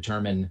now to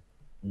determine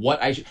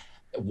what I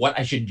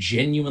should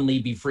genuinely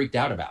be freaked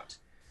out about.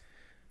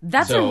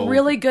 That's a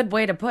really good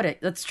way to put it.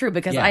 That's true,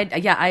 because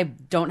Yeah. I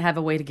don't have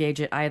a way to gauge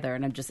it either,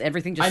 and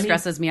everything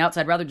stresses me out.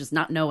 So I'd rather just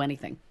not know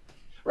anything.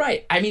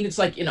 Right. I mean, it's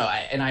like, and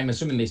I'm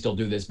assuming they still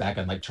do this back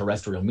on like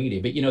terrestrial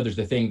media, but there's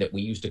the thing that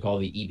we used to call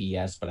the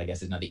EBS, but I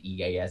guess it's not the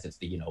EAS. It's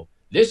the,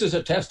 this is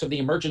a test of the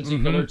emergency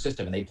alert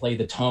system, and they play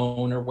the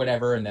tone or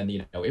whatever. And then,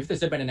 if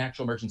this had been an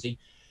actual emergency,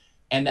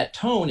 and that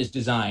tone is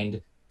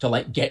designed to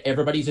like get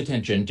everybody's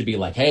attention to be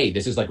like, hey,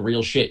 this is like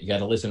real shit. You got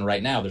to listen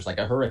right now. There's like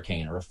a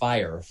hurricane or a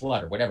fire or a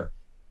flood or whatever.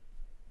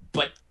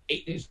 But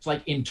it's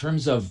like in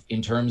terms of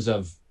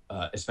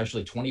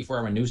especially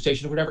 24-hour news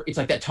station or whatever, it's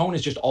like that tone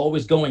is just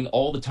always going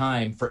all the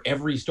time for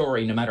every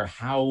story, no matter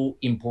how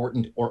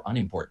important or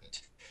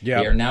unimportant.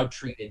 Yeah. They are now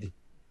treated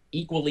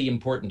equally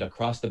important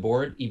across the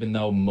board, even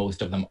though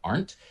most of them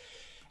aren't.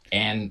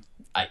 And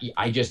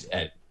I just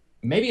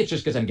maybe it's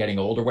just because I'm getting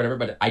old or whatever,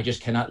 but I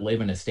just cannot live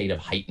in a state of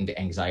heightened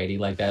anxiety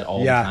like that all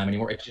the time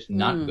anymore. It's just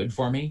not good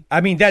for me. I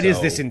mean, that is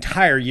this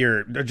entire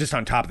year, just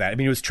on top of that. I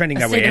mean, it was trending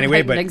that way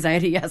anyway, but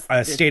anxiety, yes.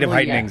 A state of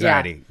heightened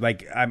anxiety. Yeah.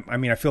 Like, I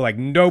mean, I feel like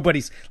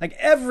nobody's, like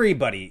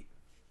everybody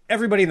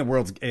in the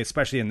world,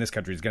 especially in this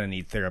country, is going to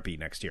need therapy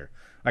next year.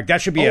 Like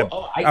that should be a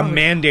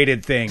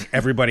mandated thing.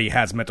 Everybody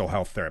has mental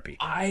health therapy.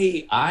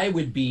 I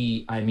would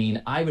be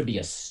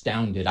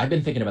astounded. I've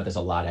been thinking about this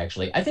a lot,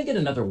 actually. I think in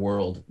another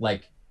world,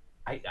 like,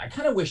 I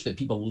kind of wish that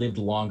people lived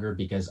longer,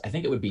 because I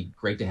think it would be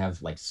great to have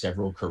like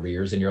several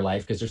careers in your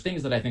life, because there's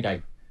things that I think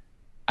I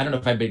don't know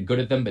if I've been good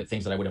at them, but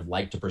things that I would have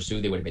liked to pursue,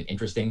 they would have been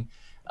interesting.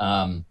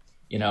 So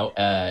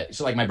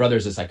like my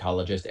brother's a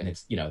psychologist, and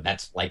it's,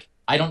 that's like,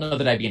 I don't know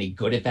that I'd be any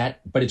good at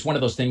that, but it's one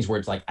of those things where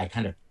it's like, I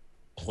kind of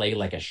play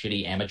like a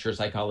shitty amateur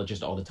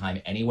psychologist all the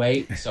time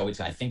anyway. So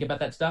I think about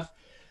that stuff,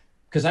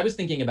 because I was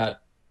thinking about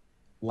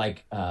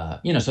like,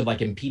 so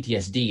like in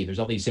PTSD, there's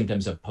all these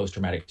symptoms of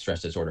post-traumatic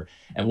stress disorder.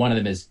 And one of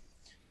them is,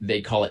 they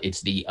call it,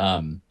 it's the,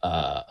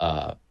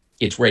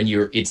 it's when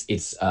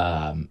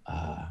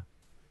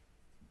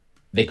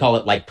they call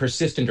it like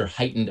persistent or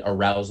heightened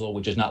arousal,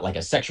 which is not like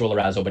a sexual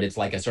arousal, but it's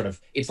like a sort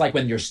of, it's like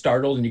when you're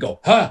startled and you go,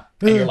 huh,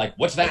 and you're like,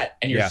 what's that?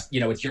 And you're,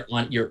 it's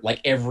you're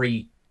like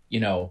every,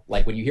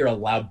 like when you hear a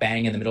loud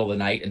bang in the middle of the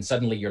night and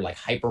suddenly you're like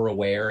hyper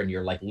aware and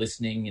you're like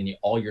listening and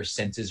all your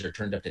senses are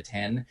turned up to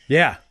 10.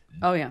 Yeah.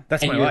 Oh yeah.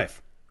 That's my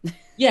life.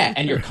 Yeah,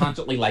 and you're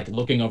constantly like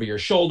looking over your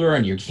shoulder,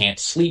 and you can't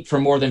sleep for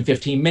more than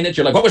 15 minutes.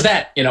 You're like, what was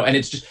that? And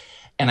it's just,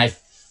 and I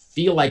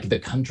feel like the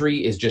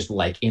country is just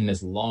like in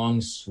this long,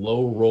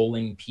 slow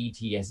rolling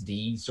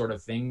PTSD sort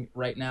of thing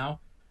right now.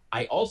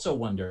 I also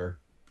wonder,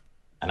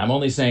 and I'm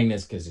only saying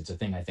this because it's a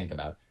thing I think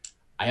about.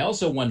 I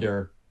also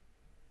wonder,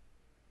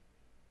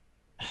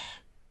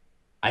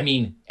 I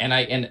mean, and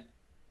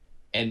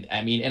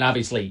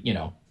obviously,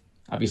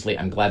 obviously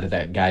I'm glad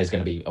that guy is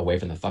going to be away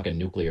from the fucking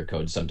nuclear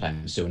code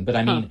sometime soon. But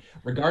I mean,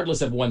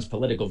 regardless of one's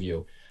political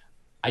view,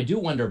 I do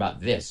wonder about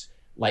this.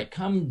 Like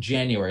come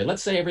January,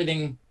 let's say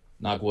everything,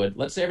 knock wood,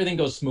 let's say everything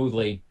goes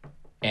smoothly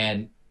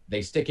and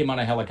they stick him on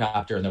a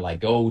helicopter and they're like,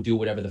 go do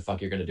whatever the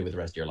fuck you're going to do with the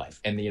rest of your life.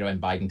 And,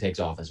 and Biden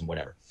takes office and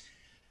whatever.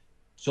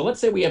 So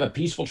let's say we have a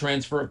peaceful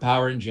transfer of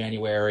power in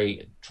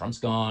January, Trump's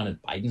gone and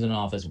Biden's in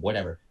office,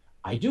 whatever.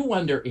 I do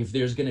wonder if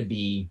there's going to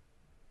be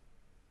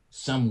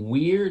some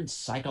weird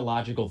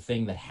psychological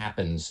thing that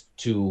happens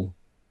to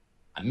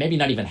maybe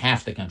not even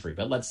half the country,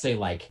 but let's say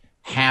like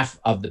half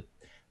of the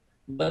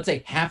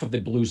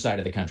blue side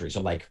of the country. So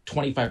like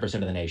 25%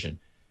 of the nation.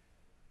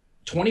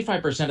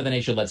 25% of the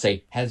nation, let's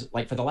say, has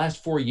like for the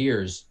last 4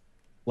 years,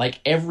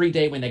 like every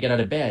day when they get out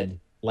of bed,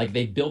 like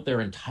they built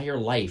their entire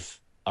life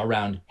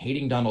around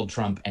hating Donald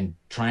Trump and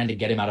trying to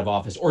get him out of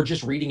office or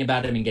just reading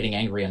about him and getting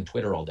angry on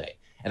Twitter all day.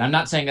 And I'm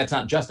not saying that's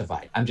not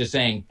justified. I'm just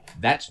saying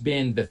that's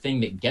been the thing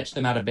that gets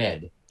them out of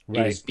bed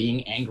is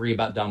being angry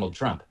about Donald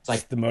Trump. It's like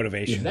it's the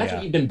motivation. If that's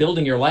what you've been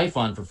building your life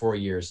on for 4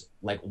 years,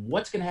 like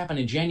what's going to happen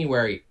in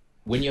January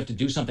when you have to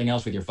do something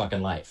else with your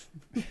fucking life?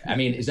 I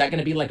mean, is that going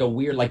to be like a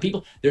weird, like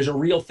people, there's a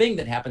real thing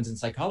that happens in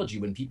psychology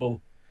when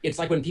people, it's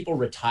like when people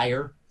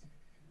retire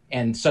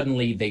and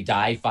suddenly they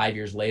die 5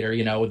 years later,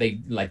 they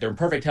like they're in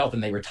perfect health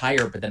and they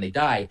retire, but then they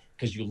die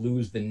because you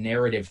lose the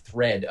narrative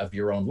thread of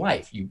your own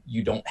life.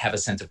 You don't have a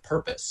sense of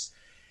purpose.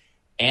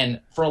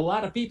 And for a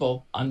lot of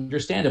people,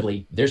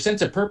 understandably, their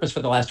sense of purpose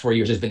for the last 4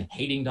 years has been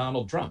hating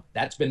Donald Trump.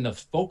 That's been the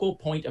focal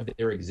point of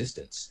their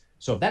existence.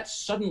 So if that's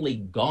suddenly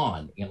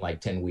gone in like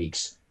 10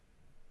 weeks,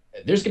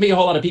 there's going to be a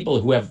whole lot of people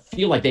who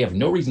feel like they have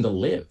no reason to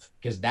live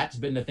because that's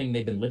been the thing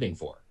they've been living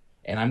for.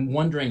 And I'm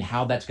wondering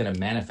how that's going to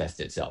manifest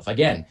itself.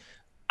 Again,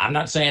 I'm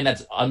not saying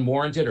that's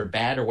unwarranted or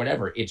bad or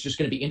whatever. It's just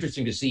going to be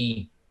interesting to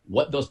see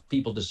what those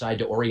people decide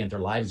to orient their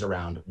lives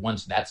around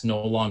once that's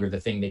no longer the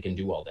thing they can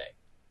do all day.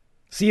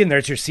 See, and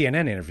there's your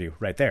CNN interview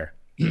right there.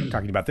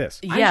 Talking about this.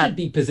 I should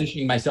be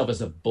positioning myself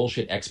as a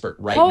bullshit expert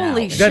right now.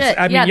 Holy shit.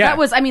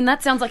 That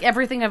sounds like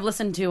everything I've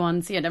listened to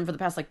on CNN for the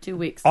past 2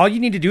 weeks. All you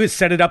need to do is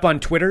set it up on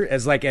Twitter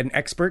as like an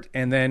expert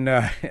and then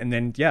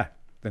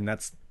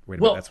that's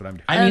that's what I'm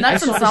doing. I mean,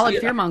 that's some solid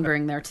fear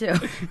mongering there too.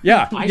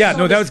 That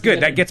was good.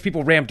 That gets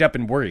people ramped up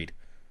and worried.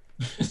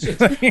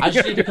 I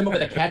just need to come up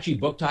with a catchy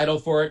book title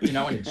for it,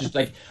 and it's just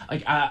like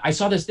I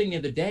saw this thing the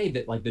other day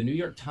that like the New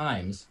York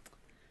Times.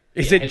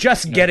 Is it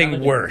just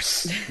getting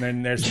worse?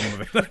 Then there's some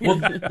of it.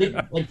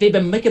 Well, they've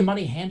been making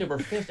money hand over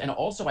fist, and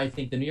also I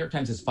think the New York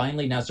Times has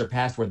finally now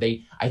surpassed where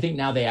I think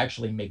now they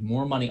actually make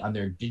more money on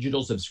their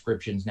digital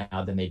subscriptions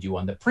now than they do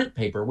on the print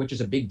paper, which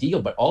is a big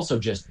deal. But also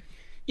just,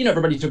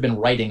 everybody's sort of been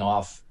writing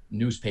off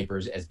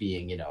newspapers as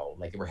being,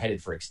 like we're headed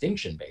for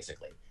extinction,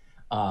 basically.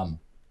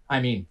 I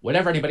mean,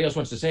 whatever anybody else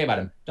wants to say about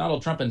him,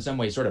 Donald Trump in some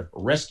ways sort of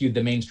rescued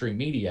the mainstream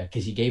media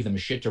because he gave them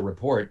shit to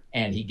report,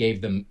 and he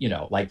gave them,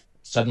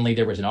 suddenly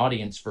there was an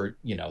audience for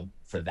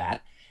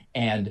that.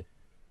 And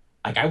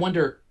like, I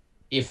wonder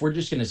if we're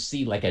just going to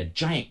see like a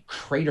giant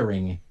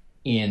cratering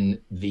in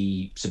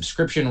the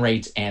subscription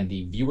rates and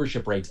the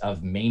viewership rates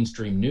of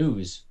mainstream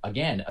news.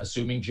 Again,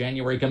 assuming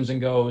January comes and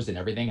goes and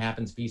everything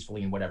happens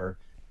peacefully and whatever,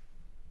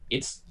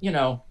 it's,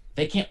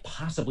 they can't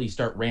possibly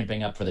start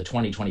ramping up for the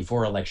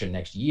 2024 election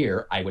next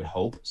year, I would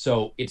hope.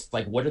 So it's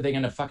like, what are they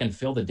going to fucking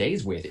fill the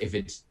days with if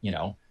it's,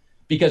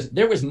 because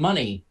there was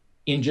money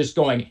in just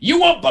going, you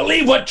won't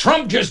believe what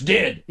Trump just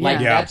did.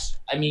 That's,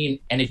 and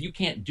if you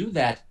can't do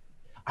that,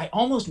 I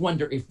almost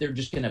wonder if they're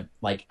just going to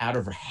like out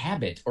of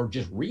habit or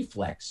just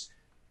reflex,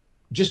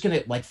 just going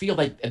to like feel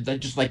like they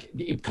just like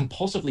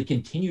compulsively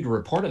continue to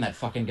report on that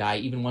fucking guy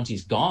even once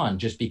he's gone,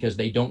 just because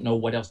they don't know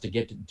what else to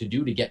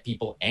do to get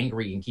people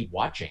angry and keep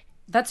watching.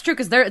 That's true,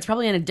 because it's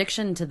probably an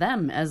addiction to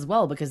them as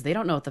well, because they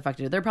don't know what the fuck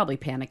to do. They're probably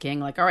panicking,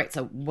 like, all right,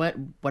 so what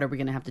are we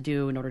going to have to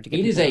do in order to get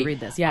people to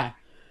read this? Yeah.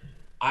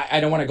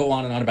 I don't want to go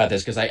on and on about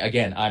this because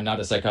I'm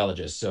not a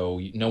psychologist, so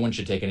no one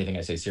should take anything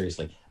I say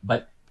seriously.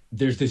 But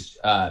there's this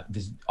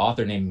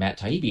author named Matt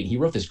Taibbi, and he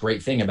wrote this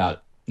great thing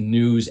about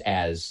news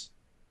as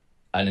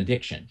an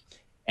addiction.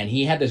 And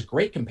he had this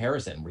great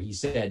comparison where he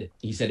said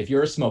if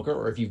you're a smoker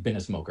or if you've been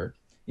a smoker,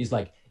 he's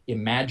like,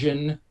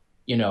 imagine,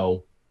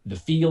 the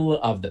feel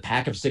of the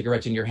pack of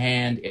cigarettes in your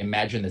hand,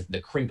 imagine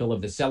the crinkle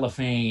of the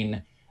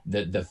cellophane,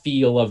 the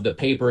feel of the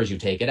paper as you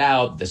take it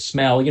out, the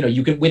smell,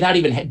 you can, without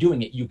even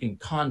doing it, you can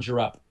conjure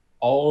up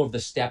all of the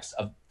steps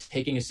of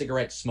taking a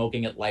cigarette,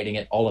 smoking it, lighting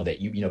it, all of it,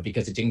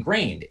 because it's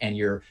ingrained and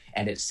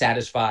it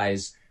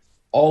satisfies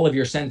all of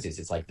your senses.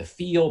 It's like the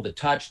feel, the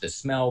touch, the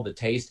smell, the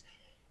taste.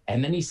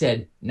 And then he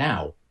said,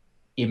 now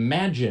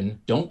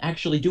imagine, don't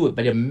actually do it,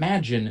 but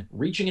imagine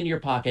reaching into your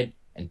pocket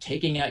and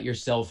taking out your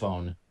cell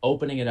phone,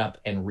 opening it up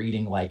and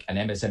reading like an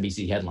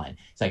MSNBC headline.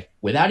 It's like,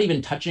 without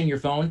even touching your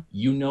phone,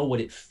 you know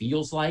what it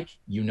feels like.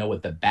 You know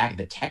what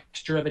the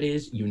texture of it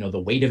is. You know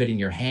the weight of it in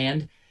your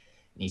hand. And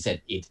he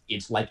said,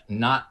 it's like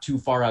not too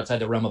far outside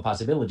the realm of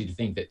possibility to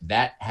think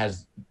that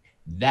has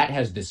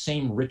the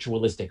same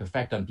ritualistic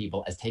effect on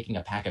people as taking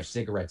a pack of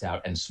cigarettes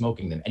out and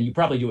smoking them. And you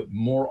probably do it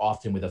more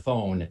often with a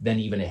phone than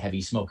even a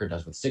heavy smoker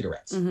does with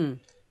cigarettes. Mm-hmm.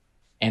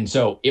 And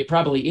so it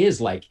probably is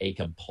like a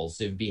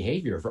compulsive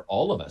behavior for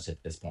all of us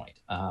at this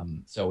point.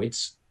 So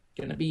it's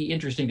going to be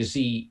interesting to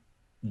see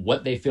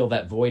what they fill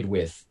that void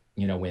with,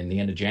 when the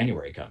end of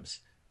January comes.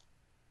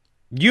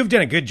 You've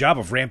done a good job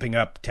of ramping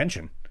up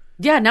tension.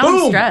 Yeah, now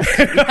Boom! I'm stressed.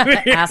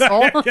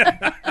 Asshole.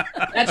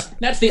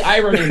 That's the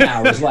irony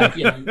now. Is like,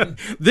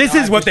 this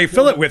is what they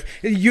fill it with.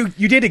 You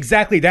did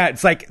exactly that.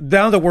 It's like,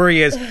 now the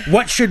worry is,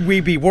 what should we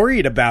be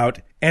worried about?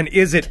 And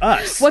is it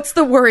us? What's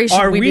the worry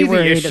should we be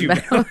worried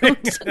about?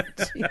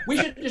 We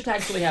should just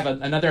actually have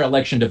another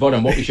election to vote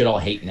on what we should all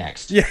hate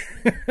next. Yeah.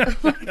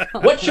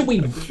 What should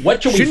we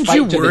fight to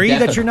the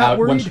death about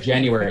once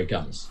January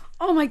comes?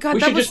 Oh my God,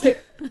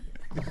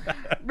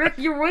 Rick,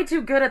 you're way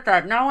too good at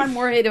that. Now I'm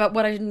worried about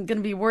what I'm going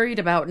to be worried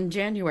about in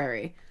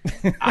January.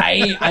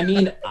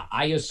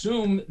 I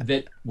assume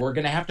that we're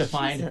going to have to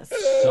find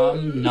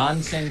some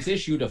nonsense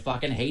issue to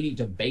fucking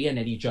to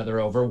bayonet each other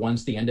over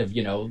once the end of,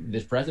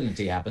 this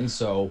presidency happens.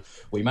 So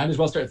we might as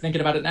well start thinking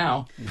about it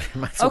now.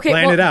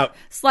 Plan it out.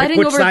 Sliding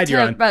over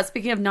to,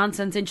 speaking of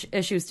nonsense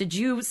issues, did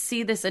you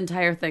see this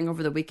entire thing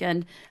over the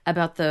weekend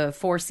about the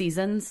Four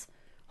Seasons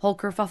whole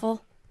kerfuffle?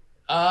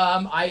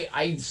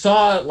 I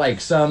saw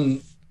like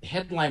some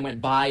headline went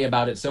by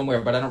about it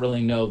somewhere, but I don't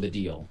really know the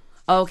deal.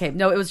 Oh, okay.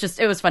 No, it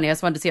was funny. I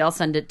just wanted to see. I'll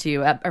send it to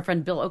you. Our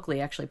friend Bill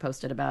Oakley actually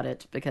posted about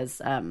it because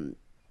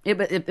it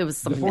was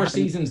something. The Four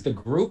Seasons, the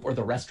group or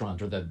the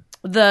restaurant or the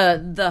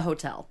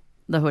hotel.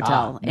 The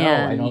hotel. No,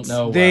 I don't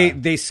know.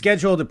 They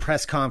scheduled a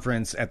press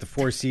conference at the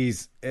Four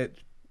Seas.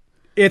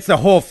 It's the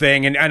whole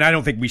thing, and I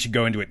don't think we should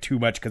go into it too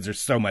much because there's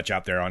so much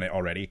out there on it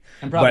already.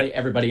 And probably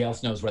everybody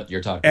else knows what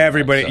you're talking about.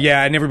 Everybody,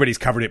 yeah, and everybody's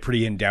covered it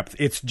pretty in depth.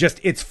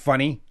 It's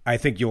funny. I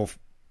think you'll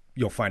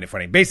find it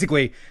funny.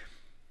 Basically,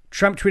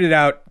 Trump tweeted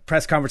out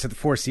press conference at the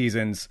Four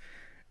Seasons,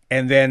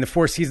 and then the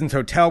Four Seasons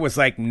Hotel was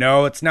like,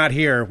 no, it's not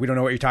here. We don't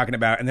know what you're talking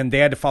about. And then they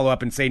had to follow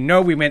up and say,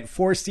 no, we meant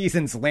Four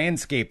Seasons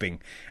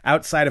Landscaping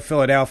outside of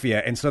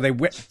Philadelphia. And so they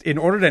went, in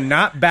order to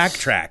not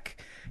backtrack,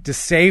 to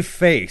save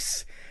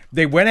face,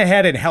 they went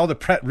ahead and held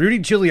Rudy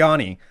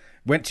Giuliani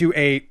went to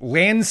a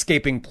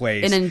landscaping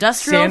place, an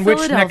industrial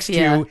sandwiched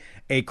Philadelphia, next to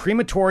a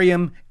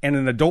crematorium and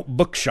an adult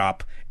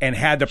bookshop, and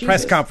had the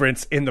press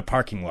conference in the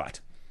parking lot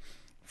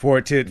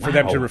for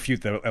them to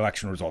refute the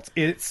election results.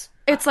 It's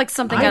like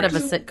something out of a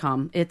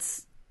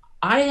sitcom.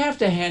 I have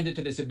to hand it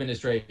to this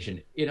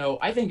administration.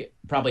 I think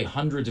probably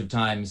hundreds of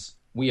times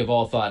we have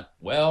all thought,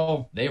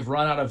 well, they've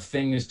run out of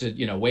things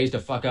to, ways to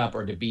fuck up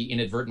or to be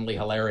inadvertently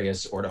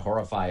hilarious or to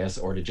horrify us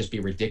or to just be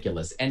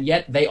ridiculous. And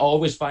yet they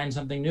always find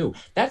something new.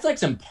 That's like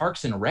some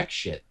Parks and Rec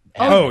shit.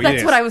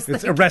 That's what I was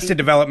thinking. It's Arrested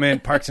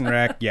Development, Parks and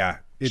Rec. Yeah,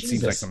 it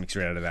seems like something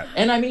straight out of that.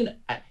 And I mean,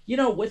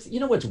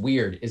 what's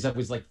weird is I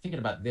was like thinking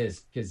about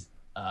this because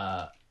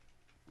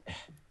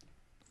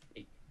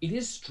it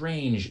is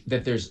strange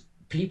that there's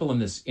people in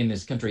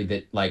this country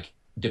that, like,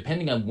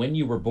 depending on when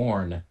you were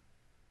born,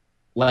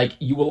 like,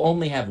 you will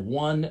only have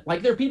one.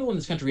 Like, there are people in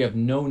this country who have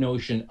no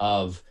notion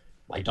of,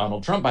 like,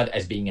 Donald Trump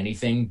as being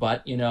anything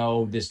but,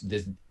 this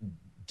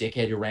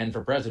dickhead who ran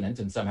for president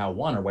and somehow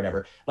won or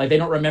whatever. Like, they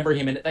don't remember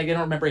him, they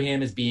don't remember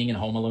him as being in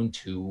Home Alone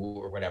 2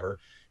 or whatever.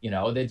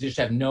 They just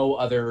have no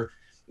other.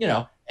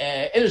 And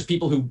there's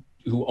people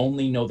who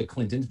only know the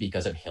Clintons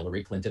because of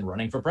Hillary Clinton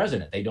running for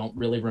president. They don't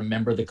really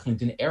remember the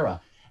Clinton era.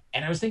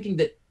 And I was thinking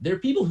that there are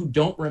people who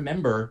don't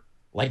remember,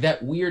 like,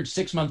 that weird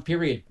 6-month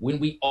period when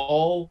we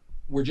all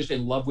were just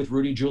in love with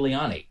Rudy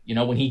Giuliani,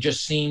 when he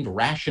just seemed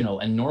rational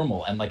and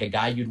normal and like a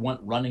guy you'd want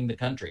running the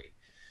country,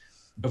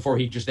 before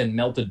he just then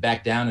melted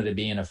back down into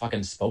being a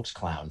fucking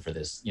spokesclown for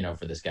this,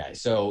 for this guy.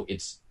 So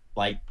it's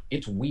like,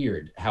 it's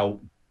weird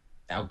how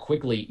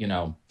quickly,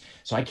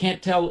 so I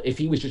can't tell if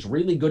he was just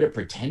really good at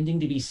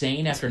pretending to be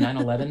sane after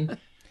 9/11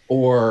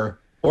 or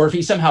if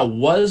he somehow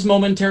was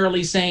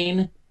momentarily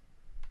sane.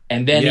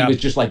 And then he was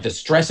just like the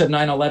stress of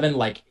 9/11,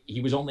 like he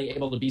was only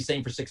able to be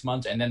sane for 6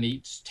 months, and then the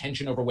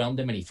tension overwhelmed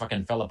him and he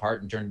fucking fell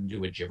apart and turned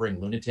into a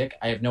gibbering lunatic.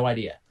 I have no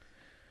idea.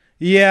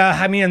 Yeah,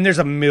 I mean, and there's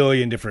a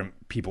million different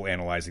people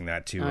analyzing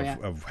that too,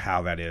 of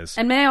how that is.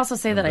 And may I also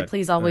say that I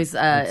please always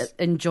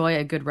enjoy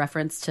a good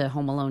reference to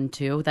Home Alone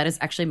 2. That is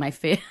actually my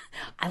favorite.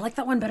 I like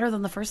that one better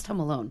than the first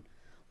Home Alone.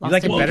 You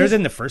like it better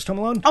than the first Home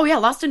Alone? Oh yeah,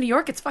 Lost in New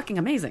York. It's fucking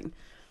amazing.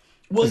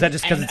 Well, is that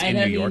just because it's in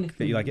New York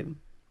that you like it?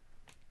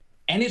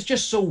 And it's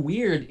just so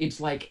weird. It's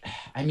like,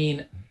 I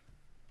mean,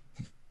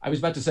 I was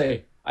about to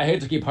say, I hate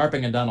to keep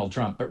harping on Donald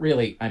Trump, but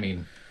really, I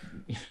mean,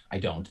 I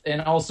don't.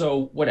 And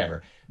also,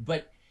 whatever.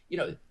 But,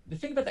 the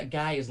thing about that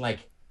guy is, like,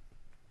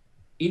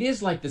 it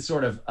is like this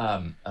sort of,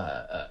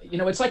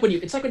 it's like when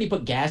you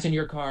put gas in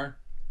your car,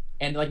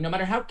 and, like, no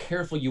matter how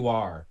careful you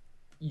are,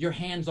 your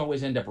hands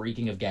always end up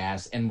reeking of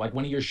gas, and like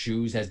one of your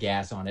shoes has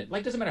gas on it.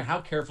 Like, doesn't matter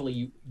how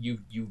carefully you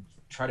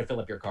try to fill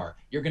up your car,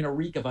 you're going to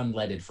reek of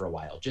unleaded for a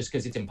while, just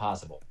because it's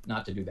impossible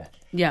not to do that.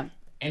 Yeah.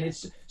 And it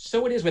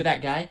is with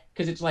that guy,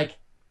 because it's like,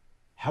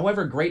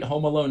 however great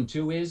Home Alone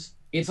 2 is,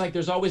 it's like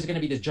there's always going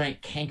to be this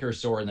giant canker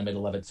sore in the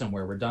middle of it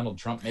somewhere where Donald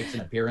Trump makes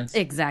an appearance.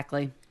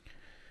 Exactly.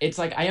 It's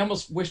like, I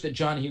almost wish that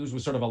John Hughes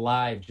was sort of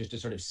alive just to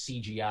sort of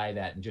CGI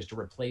that and just to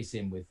replace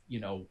him with,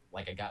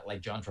 like a guy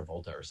like John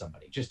Travolta or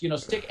somebody. Just,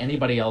 stick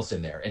anybody else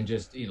in there and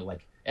just,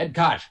 like Ed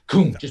Koch,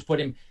 boom, just put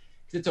him,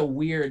 because it's a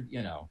weird,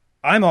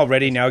 I'm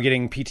already now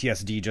getting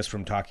PTSD just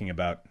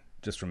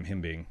from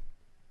him being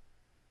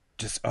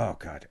oh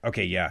God.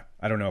 Okay. Yeah.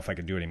 I don't know if I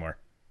can do it anymore.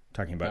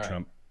 Talking about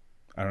Trump.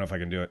 I don't know if I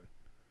can do it.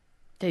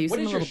 Yeah, you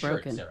seem a little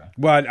shirt, broken. Sarah?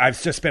 Well,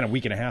 I've just spent a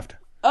week and a half.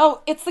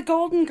 Oh, it's the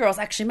Golden Girls.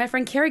 Actually, my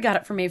friend Carrie got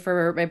it for me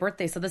for my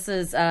birthday. So this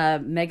is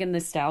Megan Thee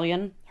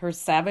Stallion, her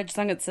Savage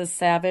song. It says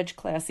Savage,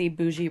 Classy,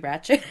 Bougie,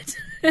 Ratchet.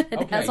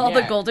 It has all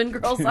the Golden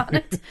Girls on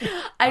it.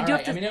 I do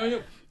have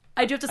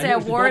to say I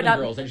wore it out.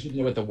 Girls. I just didn't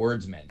know what the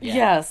words meant. Yeah.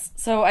 Yes.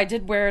 So I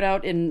did wear it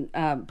out in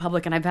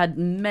public, and I've had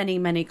many,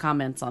 many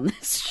comments on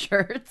this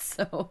shirt.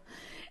 So,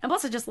 and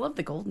plus I just love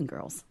the Golden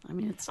Girls. I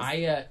mean, it's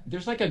just...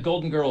 there's like a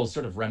Golden Girls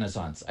sort of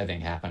renaissance, I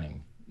think,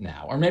 happening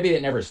now, or maybe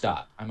it never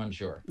stopped. I'm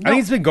unsure. I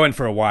think it's been going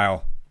for a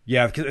while.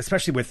 Yeah, because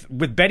especially with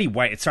Betty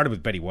White. It started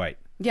with Betty White.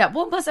 Yeah,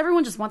 well, plus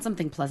everyone just wants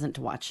something pleasant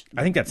to watch.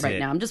 I think that's right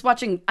now.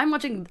 I'm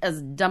watching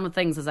as dumb of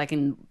things as I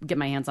can get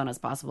my hands on as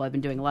possible. I've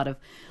been doing a lot of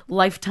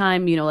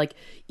Lifetime, like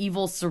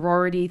evil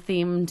sorority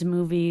themed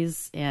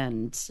movies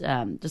and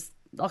just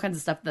all kinds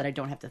of stuff that I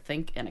don't have to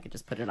think and I could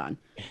just put it on.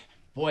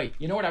 Boy,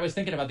 you know what I was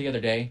thinking about the other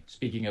day?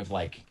 Speaking of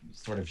like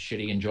sort of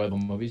shitty, enjoyable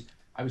movies,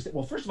 first of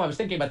all, I was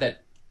thinking about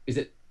that. Is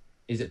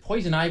it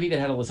Poison Ivy that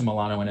had Alyssa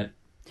Milano in it?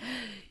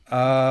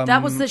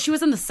 She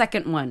was in the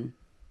second one.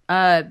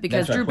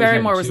 Because Drew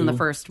Barrymore was in the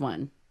first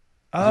one.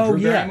 Oh,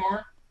 Drew yeah.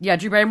 Barrymore? Yeah,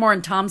 Drew Barrymore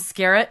and Tom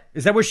Skerritt.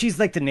 Is that where she's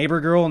like the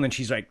neighbor girl and then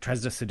she's like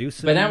tries to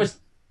seduce him? But that was...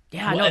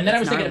 Yeah, and then I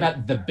was thinking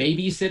about The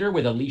Babysitter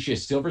with Alicia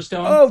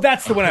Silverstone. Oh,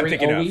 that's the one I'm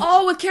thinking of.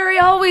 Oh, with Carrie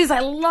Always. I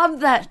love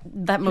that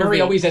movie.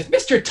 Carrie Always as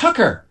Mr.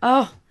 Tucker.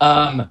 Oh.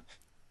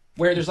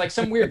 Where there's like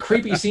some weird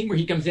creepy scene where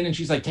he comes in and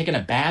she's like taking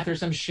a bath or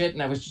some shit,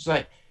 and I was just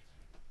like...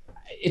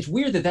 It's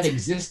weird that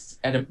exists,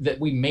 that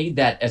we made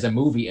that as a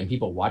movie and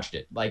people watched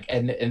it. Like,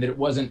 and that it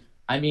wasn't...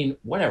 I mean,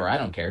 whatever, I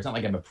don't care. It's not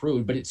like I'm a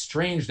prude, but it's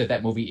strange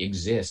that movie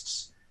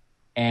exists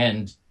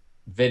and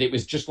that it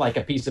was just like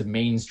a piece of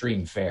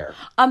mainstream fare.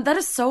 That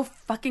is so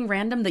fucking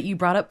random that you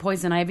brought up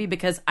Poison Ivy,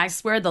 because I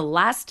swear the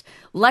last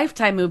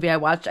Lifetime movie I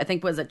watched, I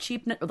think was a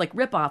cheap, like,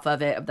 ripoff of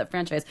the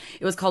franchise.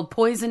 It was called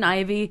Poison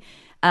Ivy,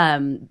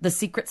 The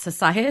Secret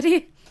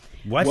Society.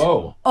 What?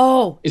 Whoa.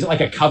 Oh. Is it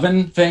like a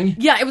coven thing?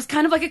 Yeah, it was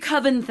kind of like a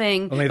coven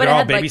thing. Only they're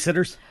all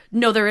babysitters?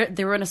 No,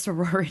 they were in a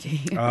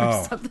sorority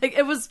or something.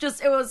 It was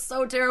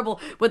so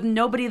terrible with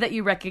nobody that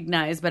you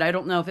recognize, but I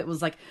don't know if it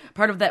was like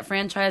part of that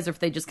franchise or if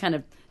they just kind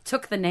of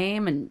took the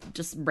name and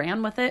just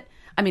ran with it.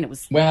 I mean, it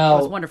was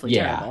wonderfully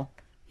terrible.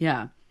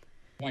 Yeah.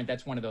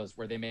 That's one of those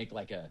where they make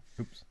like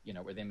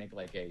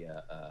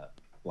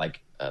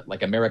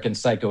like American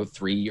Psycho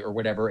 3 or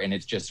whatever, and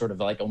it's just sort of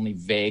like only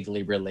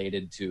vaguely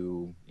related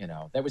to,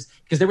 that was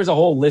because there was a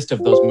whole list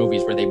of those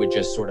movies where they would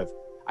just sort of,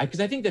 because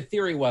I think the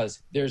theory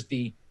was there's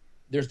the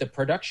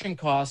production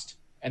cost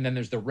and then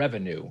there's the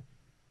revenue,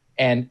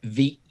 and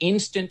the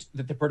instant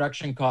that the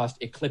production cost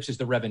eclipses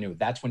the revenue,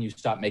 that's when you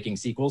stop making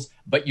sequels,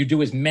 but you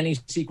do as many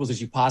sequels as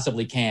you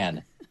possibly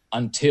can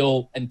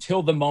until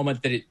the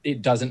moment that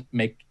it doesn't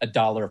make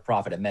 $1 of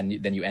profit, and then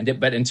you end it.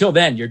 But until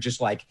then, you're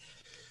just like,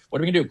 what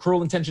are we gonna do?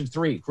 Cruel Intentions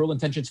 3, Cruel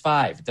Intentions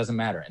 5. It doesn't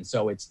matter. And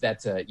so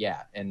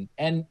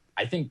and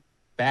I think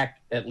back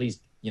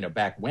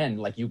when,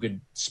 like, you could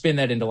spin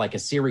that into like a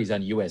series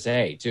on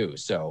USA too.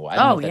 So I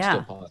don't know if that's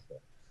still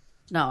possible.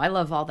 No, I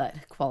love all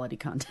that quality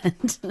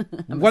content.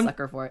 I'm a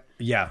sucker for it.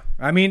 Yeah,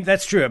 I mean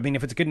that's true. I mean,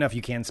 if it's good enough,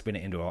 you can spin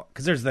it into all.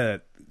 Because there's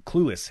the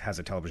Clueless has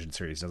a television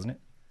series, doesn't it?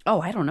 Oh,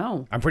 I don't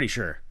know. I'm pretty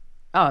sure.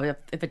 Oh,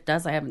 if it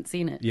does, I haven't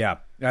seen it. Yeah,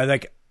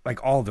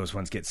 like all of those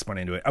ones get spun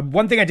into it.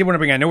 One thing I did want to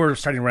bring, I know we're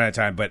starting to run out of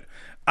time, but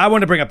I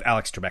want to bring up the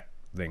Alex Trebek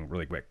thing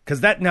really quick.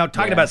 Because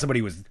talking about somebody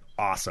who was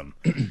awesome.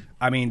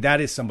 I mean,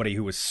 that is somebody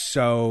who was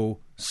so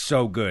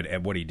good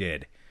at what he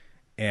did.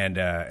 And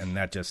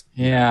that just...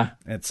 Yeah.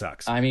 It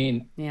sucks. I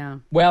mean... Yeah.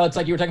 Well, it's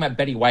like you were talking about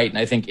Betty White, and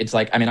I think it's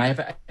like... I mean,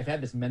 I've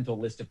had this mental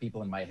list of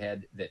people in my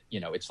head that,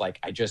 it's like,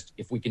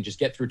 if we can just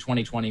get through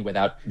 2020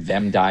 without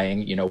them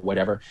dying,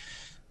 whatever...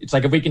 It's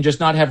like, if we can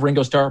just not have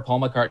Ringo Starr, Paul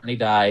McCartney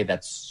die,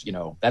 that's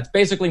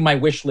basically my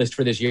wish list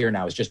for this year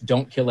now, is just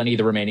don't kill any of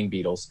the remaining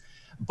Beatles.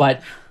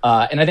 But,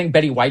 and I think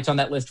Betty White's on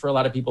that list for a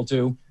lot of people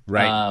too.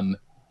 Right.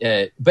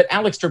 But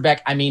Alex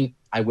Trebek, I mean,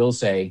 I will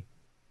say,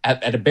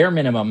 at a bare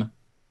minimum,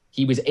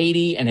 he was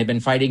 80 and had been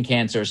fighting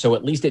cancer. So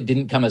at least it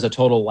didn't come as a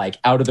total, like,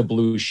 out of the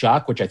blue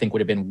shock, which I think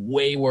would have been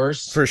way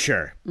worse. For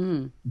sure.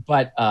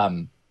 But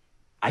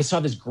I saw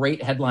this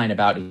great headline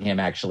about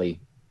him, actually,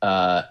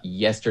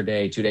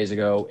 yesterday, 2 days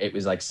ago. It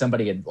was like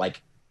somebody had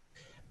like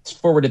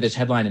forwarded this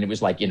headline, and it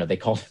was like, they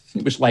called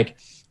it was like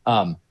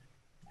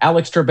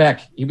Alex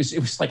Trebek. It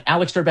was like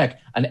Alex Trebek,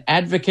 an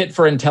advocate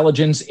for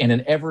intelligence in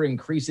an ever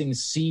increasing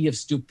sea of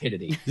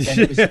stupidity. And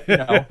it was,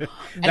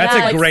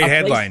 That's a great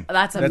headline.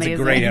 That's amazing. A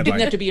great headline. You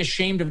didn't have to be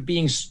ashamed of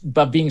being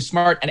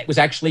smart, and it was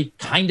actually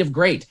kind of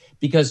great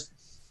because,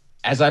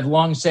 as I've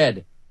long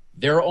said,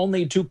 there are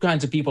only two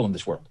kinds of people in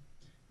this world.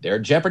 There are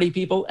Jeopardy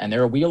people, and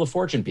there are Wheel of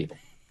Fortune people.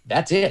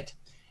 That's it.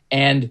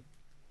 And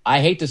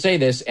I hate to say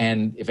this,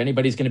 and if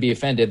anybody's going to be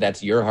offended,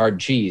 that's your hard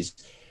cheese.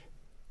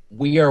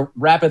 We are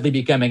rapidly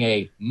becoming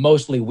a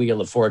mostly Wheel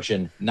of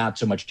Fortune, not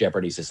so much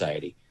Jeopardy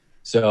society.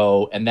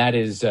 So, and that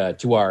is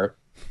to our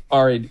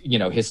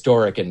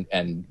historic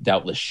and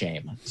doubtless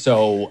shame.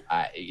 So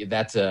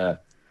that's a.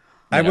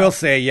 I will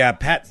say, yeah,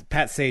 Pat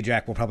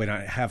Sajak will probably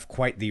not have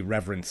quite the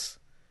reverence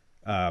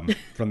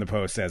from the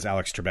Post as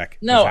Alex Trebek.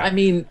 No, I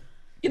mean.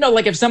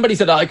 Like if somebody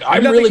said, like,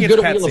 I'm really good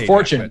at Wheel of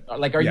Fortune,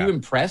 like, are you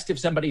impressed if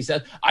somebody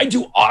says, I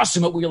do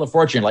awesome at Wheel of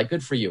Fortune? Like,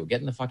 good for you. Get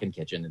in the fucking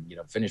kitchen and,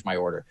 finish my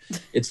order.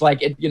 It's like,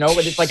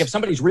 it's like if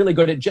somebody's really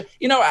good at,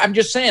 I'm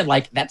just saying,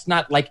 like, that's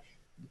not like,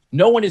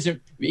 no one is,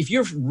 if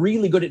you're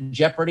really good at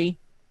Jeopardy,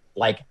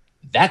 like,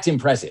 that's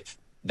impressive.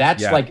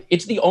 That's like,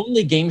 it's the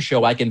only game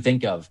show I can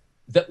think of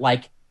that,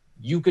 like,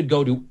 you could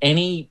go to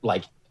any,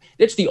 like,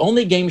 it's the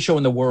only game show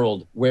in the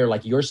world where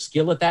like your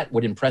skill at that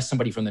would impress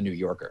somebody from the New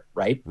Yorker,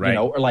 right?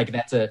 Or like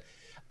there's a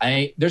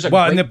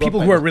and the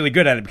people who are really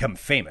good at it become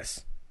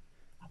famous.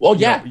 Well,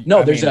 yeah,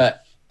 there's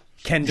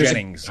Ken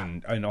Jennings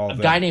and all a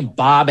guy named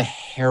Bob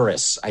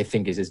Harris, I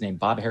think is his name.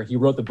 Bob Harris. He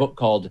wrote the book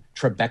called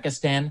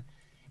Trebekistan,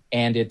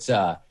 and it's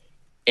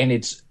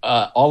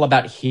all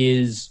about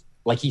his.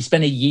 Like he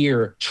spent a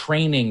year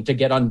training to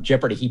get on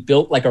Jeopardy. He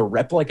built like a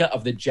replica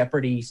of the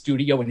Jeopardy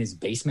studio in his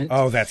basement.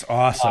 Oh, that's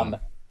awesome.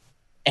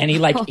 And he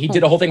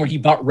did a whole thing where he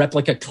bought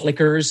replica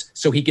clickers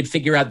so he could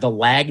figure out the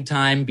lag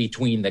time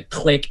between the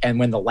click and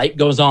when the light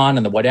goes on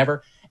and the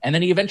whatever. And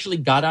then he eventually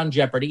got on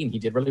Jeopardy and he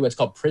did really what's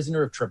called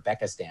Prisoner of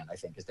Trebekistan, I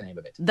think is the name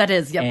of it. That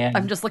is, yeah.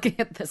 I'm just looking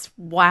at this.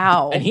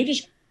 Wow. And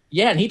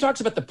he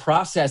talks about the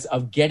process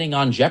of getting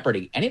on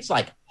Jeopardy. And it's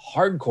like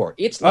hardcore.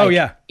 It's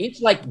like,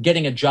 it's like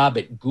getting a job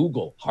at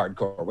Google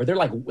hardcore, where they're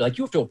like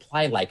you have to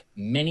apply like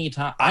many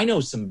times. I know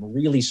some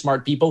really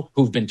smart people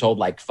who've been told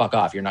like, fuck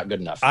off, you're not good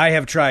enough. I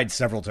have tried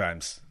several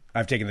times.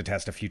 I've taken the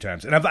test a few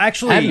times, and I've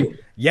actually,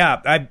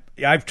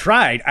 I've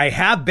tried. I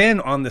have been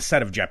on the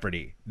set of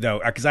Jeopardy though,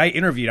 because I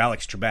interviewed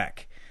Alex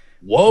Trebek.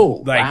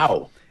 Whoa!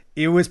 Wow!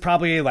 It was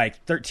probably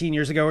like 13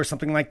 years ago or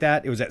something like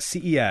that. It was at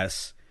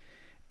CES,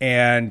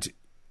 and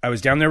I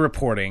was down there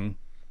reporting,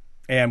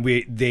 and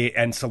the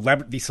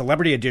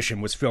Celebrity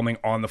Edition was filming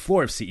on the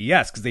floor of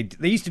CES because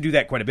they used to do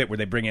that quite a bit, where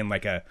they bring in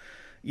like a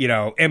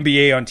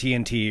NBA on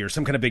TNT or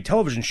some kind of big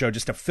television show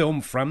just to film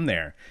from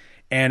there.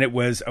 And it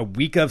was a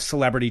week of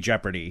Celebrity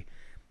Jeopardy.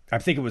 I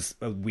think it was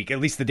a week,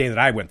 at least the day that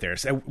I went there.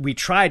 So we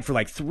tried for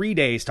like 3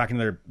 days talking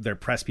to their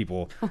press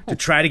people to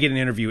try to get an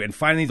interview. And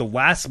finally, the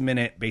last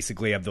minute,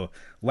 basically, of the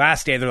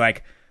last day, they're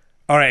like,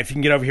 all right, if you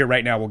can get over here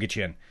right now, we'll get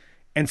you in.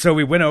 And so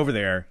we went over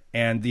there,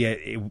 and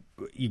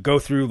you go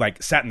through,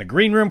 like, sat in the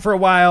green room for a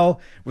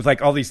while with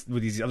like with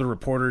these other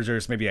reporters.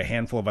 There's maybe a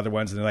handful of other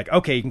ones. And they're like,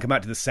 okay, you can come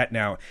out to the set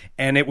now.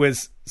 And it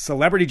was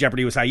Celebrity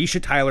Jeopardy. It was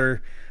Aisha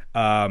Tyler,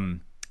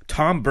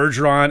 Tom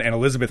Bergeron, and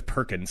Elizabeth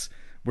Perkins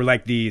were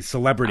like the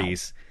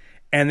celebrities.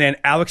 Wow. And then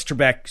Alex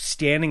Trebek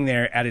standing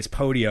there at his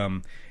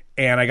podium,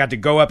 and I got to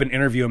go up and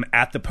interview him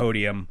at the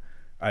podium,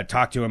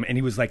 talk to him, and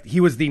he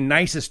was the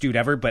nicest dude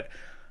ever. But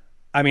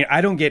I mean, I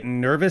don't get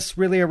nervous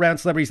really around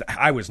celebrities.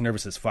 I was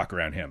nervous as fuck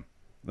around him.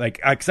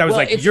 Like, because I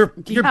was you're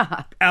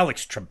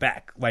Alex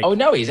Trebek. Like, oh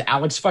no, he's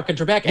Alex fucking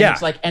Trebek. And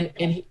it's like,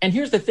 and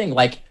here's the thing,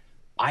 like,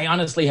 I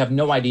honestly have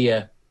no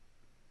idea.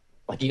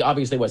 Like, he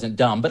obviously wasn't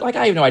dumb, but like,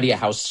 I have no idea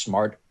how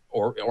smart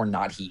or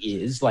not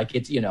he is. Like,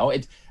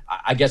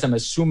 I guess I'm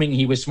assuming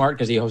he was smart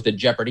because he hosted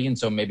Jeopardy, and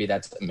so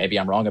maybe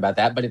I'm wrong about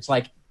that. But it's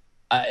like,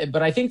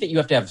 but I think that you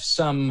have to have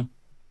some,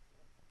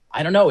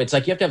 I don't know. It's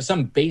like you have to have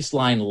some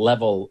baseline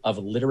level of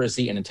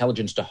literacy and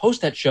intelligence to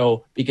host that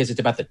show, because it's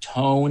about the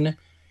tone,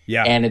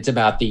 and it's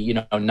about the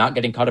not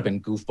getting caught up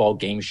in goofball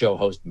game show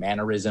host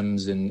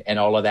mannerisms and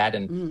all of that.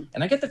 And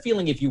I get the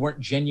feeling if you weren't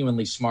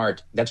genuinely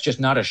smart, that's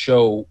just not a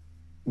show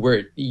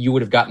where you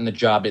would have gotten the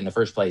job in the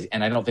first place,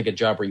 and I don't think a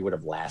job where you would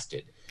have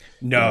lasted.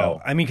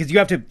 No, I mean, because you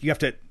have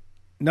to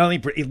not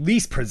only at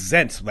least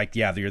present like,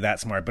 you're that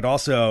smart, but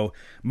also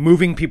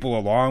moving people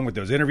along with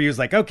those interviews.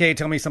 Like, okay,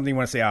 tell me something you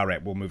want to say. All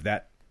right, we'll move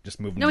that. Just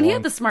move them along. And he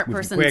had the smart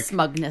person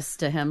smugness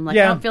to him. Like,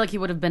 I don't feel like he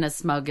would have been as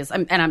smug as,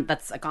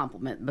 that's a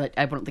compliment, but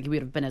I don't think he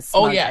would have been as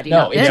smug. Oh yeah,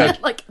 no,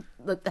 exactly.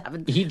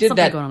 Like, he did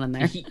that going on in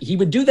there. He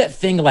would do that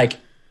thing like.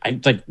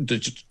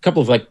 Just a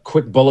couple of like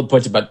quick bullet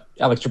points about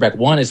Alex Trebek.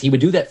 One is he would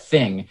do that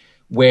thing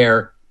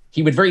where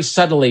he would very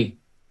subtly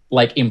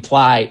like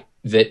imply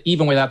that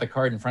even without the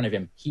card in front of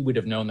him, he would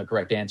have known the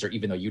correct answer,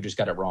 even though you just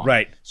got it wrong.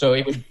 Right. So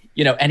it would,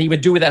 and he would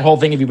do that whole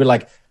thing if he would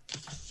like,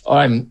 oh,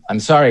 I'm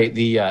sorry,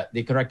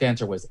 the correct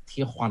answer was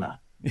Tijuana.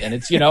 And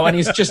it's, and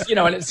he's just,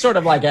 and it's sort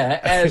of like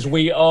as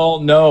we all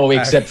know,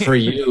 except for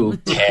you,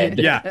 Ted.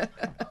 Yeah.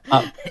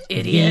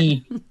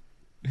 Idiot.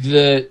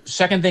 The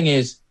second thing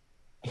is,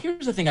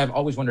 here's the thing I've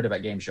always wondered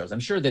about game shows. I'm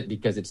sure that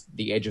because it's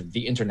the age of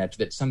the internet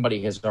that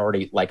somebody has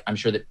already, like, I'm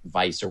sure that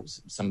Vice or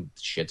some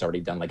shit's already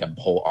done like a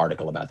whole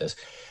article about this.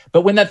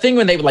 But when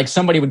they, like,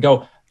 somebody would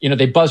go,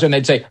 they buzz and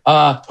they'd say,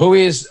 who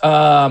is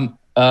Grant?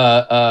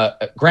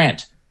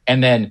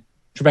 And then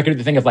Rebecca did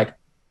the thing of like,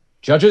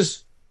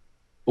 judges?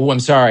 Oh, I'm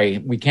sorry,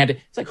 we can't.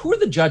 It's like, who are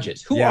the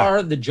judges? Who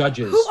are the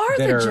judges? Who are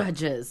the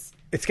judges?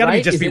 It's got to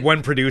Right? be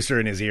one producer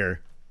in his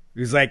ear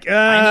who's like,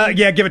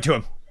 yeah, give it to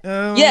him.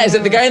 Yeah, is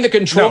it the guy in the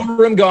control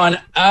room going,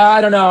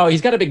 I don't know,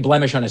 he's got a big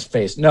blemish on his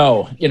face.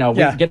 No,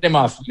 get him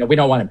off. We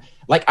don't want him.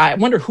 Like, I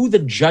wonder who the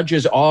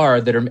judges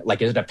are that are,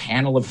 like, is it a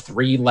panel of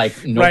three,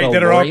 like, Nobel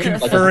that are all laureates?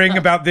 conferring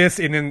about this,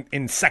 and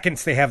in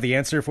seconds they have the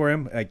answer for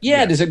him? Like,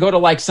 does it go to,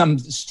 like, some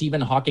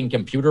Stephen Hawking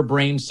computer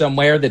brain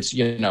somewhere that's,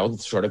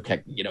 sort of,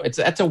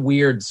 that's a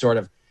weird sort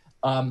of,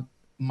 and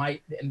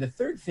the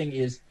third thing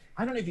is,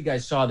 I don't know if you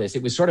guys saw this,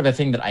 it was sort of a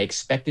thing that I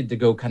expected to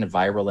go kind of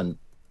viral, and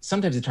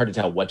sometimes it's hard to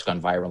tell what's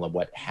gone viral and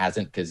what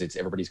hasn't because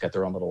everybody's got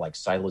their own little like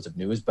silos of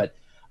news. But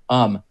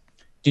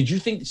did you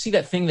see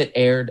that thing that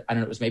aired? I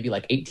don't know. It was maybe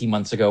like 18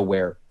 months ago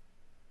where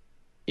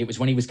it was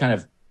when he was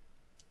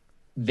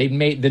they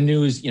made the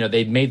news,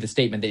 they'd made the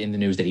statement in the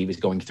news that he was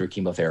going through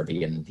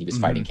chemotherapy and he was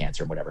fighting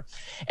cancer and whatever.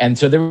 And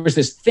so there was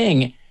this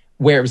thing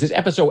where it was this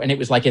episode and it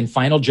was like in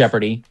Final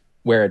Jeopardy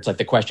where it's like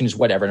the question is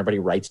whatever. And everybody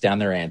writes down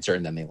their answer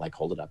and then they like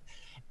hold it up.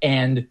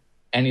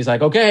 And he's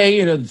like,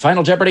 okay,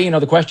 Final Jeopardy,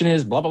 the question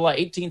is blah, blah, blah,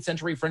 18th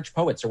century French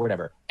poets or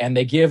whatever. And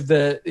they give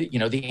the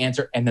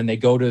answer. And then they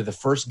go to the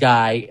first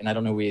guy. And I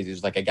don't know who he is.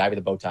 He's like a guy with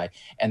a bow tie.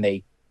 And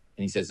he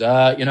says,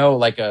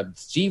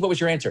 Steve, what was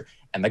your answer?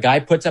 And the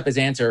guy puts up his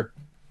answer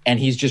and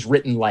he's just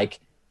written like,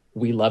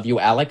 we love you,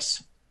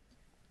 Alex.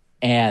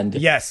 And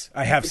yes,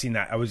 I have seen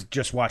that. I was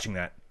just watching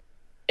that.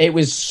 It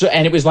was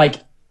like,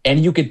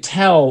 and you could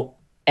tell,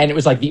 and it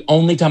was like the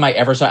only time I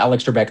ever saw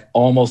Alex Trebek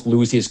almost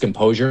lose his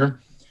composure.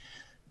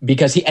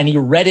 Because he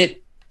read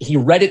it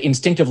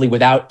instinctively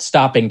without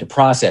stopping to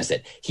process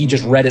it. He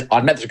just read it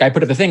automatically. The guy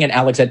put up the thing and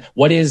Alex said,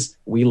 what is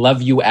we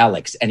love you,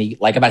 Alex? And he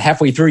like about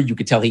halfway through, you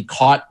could tell he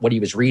caught what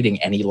he was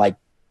reading and he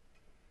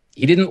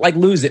didn't like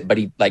lose it, but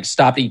he like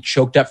stopped. He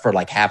choked up for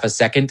like half a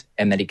second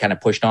and then he kind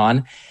of pushed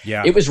on.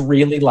 Yeah. It was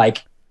really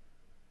like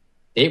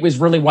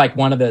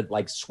one of the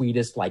like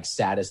sweetest, like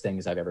saddest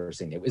things I've ever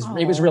seen. It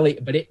was really,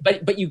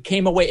 but you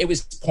came away, it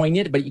was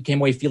poignant, but you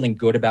came away feeling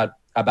good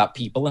about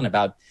people and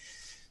about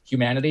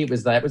humanity.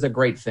 That was a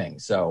great thing.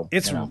 So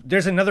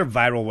there's another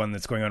viral one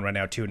that's going on right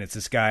now too, and it's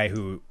this guy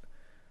who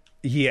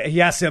he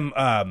asked him,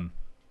 and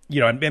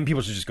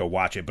people should just go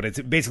watch it. But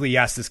it's basically he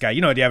asked this guy, do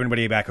you have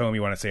anybody back home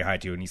you want to say hi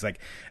to? And he's like,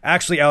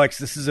 actually, Alex,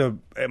 this is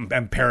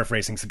I'm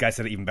paraphrasing. So the guy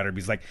said it even better. But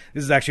he's like,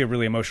 this is actually a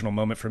really emotional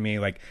moment for me.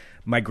 Like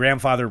my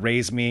grandfather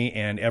raised me,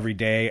 and every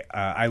day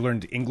I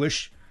learned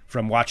English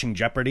from watching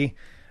Jeopardy.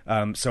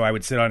 So I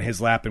would sit on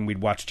his lap and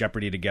we'd watch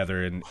Jeopardy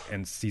together. And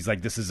he's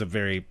like, this is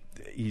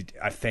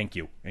I thank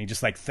you. And he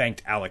just like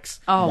thanked Alex.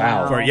 Oh,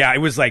 wow. It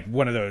was like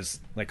one of those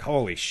like,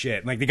 holy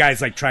shit. Like the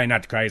guy's like trying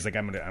not to cry. He's like,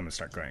 I'm going to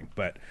start crying.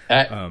 But, so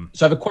I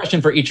have a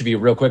question for each of you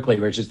real quickly,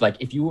 which is like,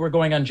 if you were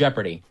going on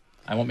Jeopardy,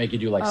 I won't make you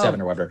do like 7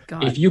 or whatever.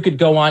 God. If you could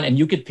go on and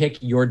you could pick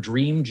your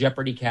dream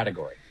Jeopardy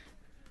category.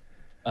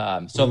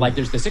 So like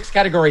there's the 6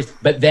 categories,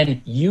 but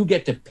then you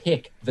get to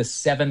pick the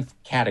 7th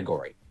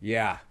category.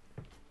 Yeah.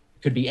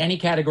 Could be any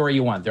category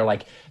you want. They're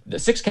like, the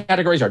 6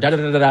 categories are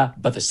da-da-da-da-da,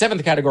 but the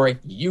 7th category,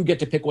 you get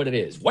to pick what it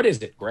is. What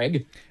is it,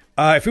 Greg?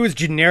 If it was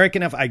generic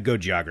enough, I'd go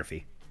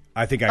geography.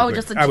 I think I would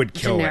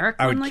kill it.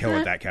 I would like kill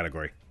it that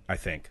category, I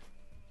think.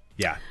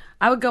 Yeah.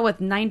 I would go with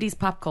 90s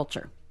pop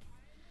culture.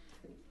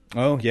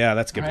 Oh, yeah,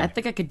 that's good. I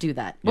think I could do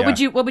that. What would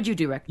you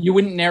do, Rick? You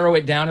wouldn't narrow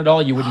it down at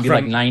all? You wouldn't be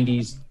like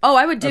 90s? Oh,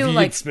 I would do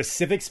like...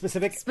 Specific?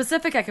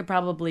 Specific, I could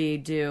probably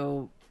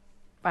do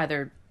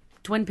either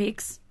Twin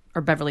Peaks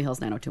or Beverly Hills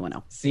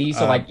 90210. See,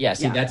 so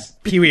that's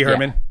Pee Wee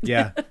Herman.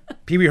 Yeah,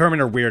 Pee Wee Herman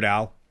or Weird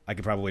Al. I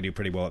could probably do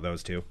pretty well at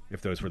those two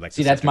if those were like.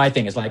 See, that's my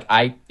thing. Is like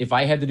if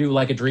I had to do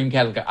like a dream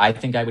category, I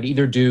think I would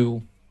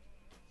do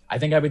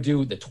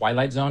the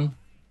Twilight Zone,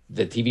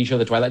 the TV show,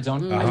 the Twilight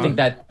Zone. I think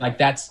that like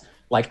that's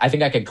like I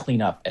think I could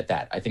clean up at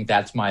that. I think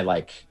that's my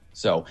like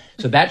so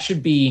that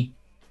should be.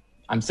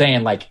 I'm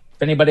saying like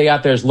if anybody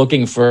out there is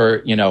looking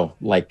for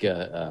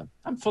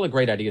I'm full of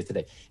great ideas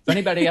today. If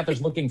anybody out there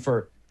is looking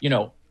for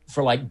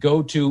for like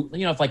go to,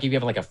 if you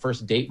have like a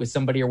first date with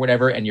somebody or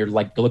whatever, and you're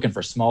like looking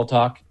for small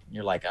talk, and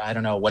you're like, I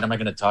don't know, what am I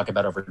going to talk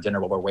about over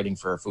dinner while we're waiting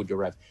for our food to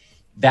arrive?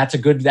 That's a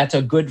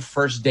good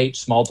first date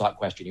small talk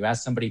question. You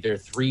ask somebody their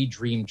 3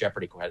 dream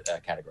Jeopardy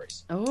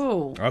categories.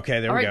 Oh,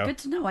 okay, there we go. Good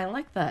to know. I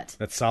like that.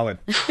 That's solid.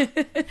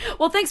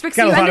 Well, thanks, Rick.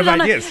 Got a lot of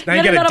ideas. Now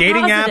you got a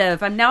dating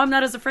app. Now I'm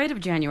not as afraid of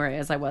January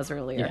as I was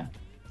earlier. Yeah.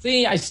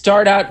 See, I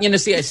start out,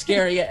 I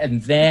scare you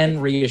and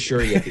then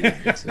reassure you.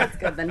 That's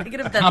good. Then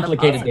negative, then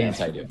complicated dance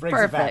I do.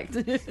 Perfect.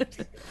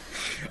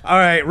 All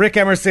right, Rick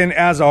Emerson,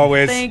 as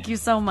always. Thank you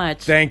so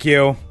much. Thank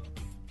you.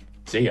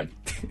 See ya.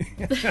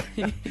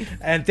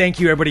 And thank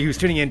you, everybody who's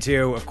tuning in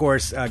too. Of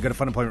course, go to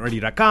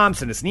funemploymentradio.com.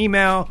 Send us an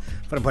email,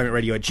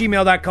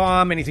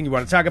 funemploymentradio@gmail.com. Anything you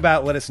want to talk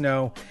about, let us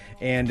know.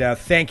 And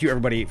thank you,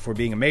 everybody, for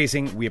being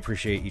amazing. We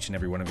appreciate each and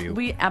every one of you.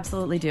 We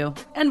absolutely do.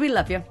 And we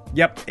love you.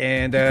 Yep.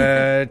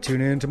 And tune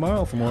in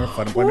tomorrow for more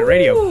Fun Employment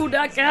Radio.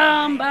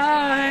 Ooh.com.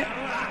 Bye.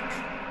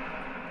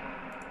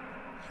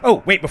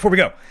 Oh, wait, before we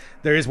go,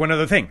 there is one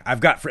other thing I've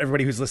got for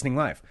everybody who's listening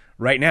live.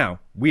 Right now,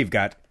 we've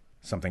got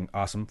something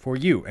awesome for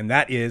you. And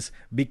that is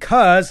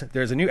because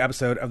there's a new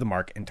episode of the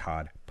Mark and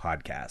Todd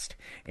podcast.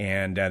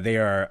 And they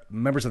are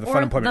members of the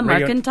Fun Employment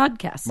Radio. The Mark and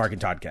Toddcast. Mark and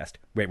Toddcast.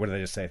 Wait, what did I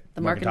just say? The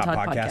Mark and Todd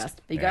podcast.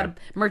 You got to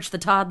merge the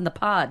Todd and the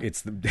pod.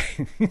 It's the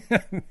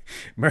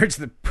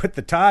put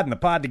the Todd and the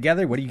pod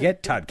together. What do you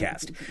get?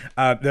 Toddcast.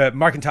 The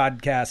Mark and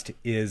Toddcast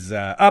is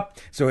up.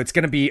 So it's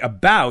going to be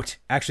about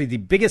actually the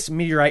biggest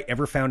meteorite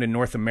ever found in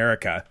North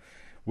America,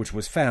 which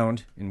was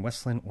found in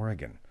Westland,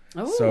 Oregon.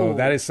 Ooh. So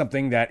that is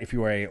something that if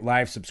you are a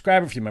live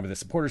subscriber, if you remember the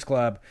Supporters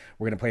Club,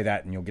 we're going to play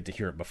that and you'll get to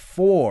hear it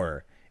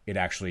before it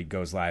actually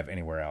goes live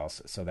anywhere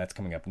else. So that's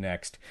coming up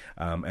next.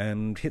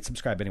 And hit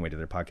subscribe anyway to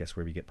their podcast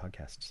wherever you get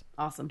podcasts.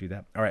 Awesome. Do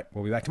that. All right.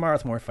 We'll be back tomorrow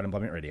with more Fun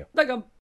Employment Radio. Welcome.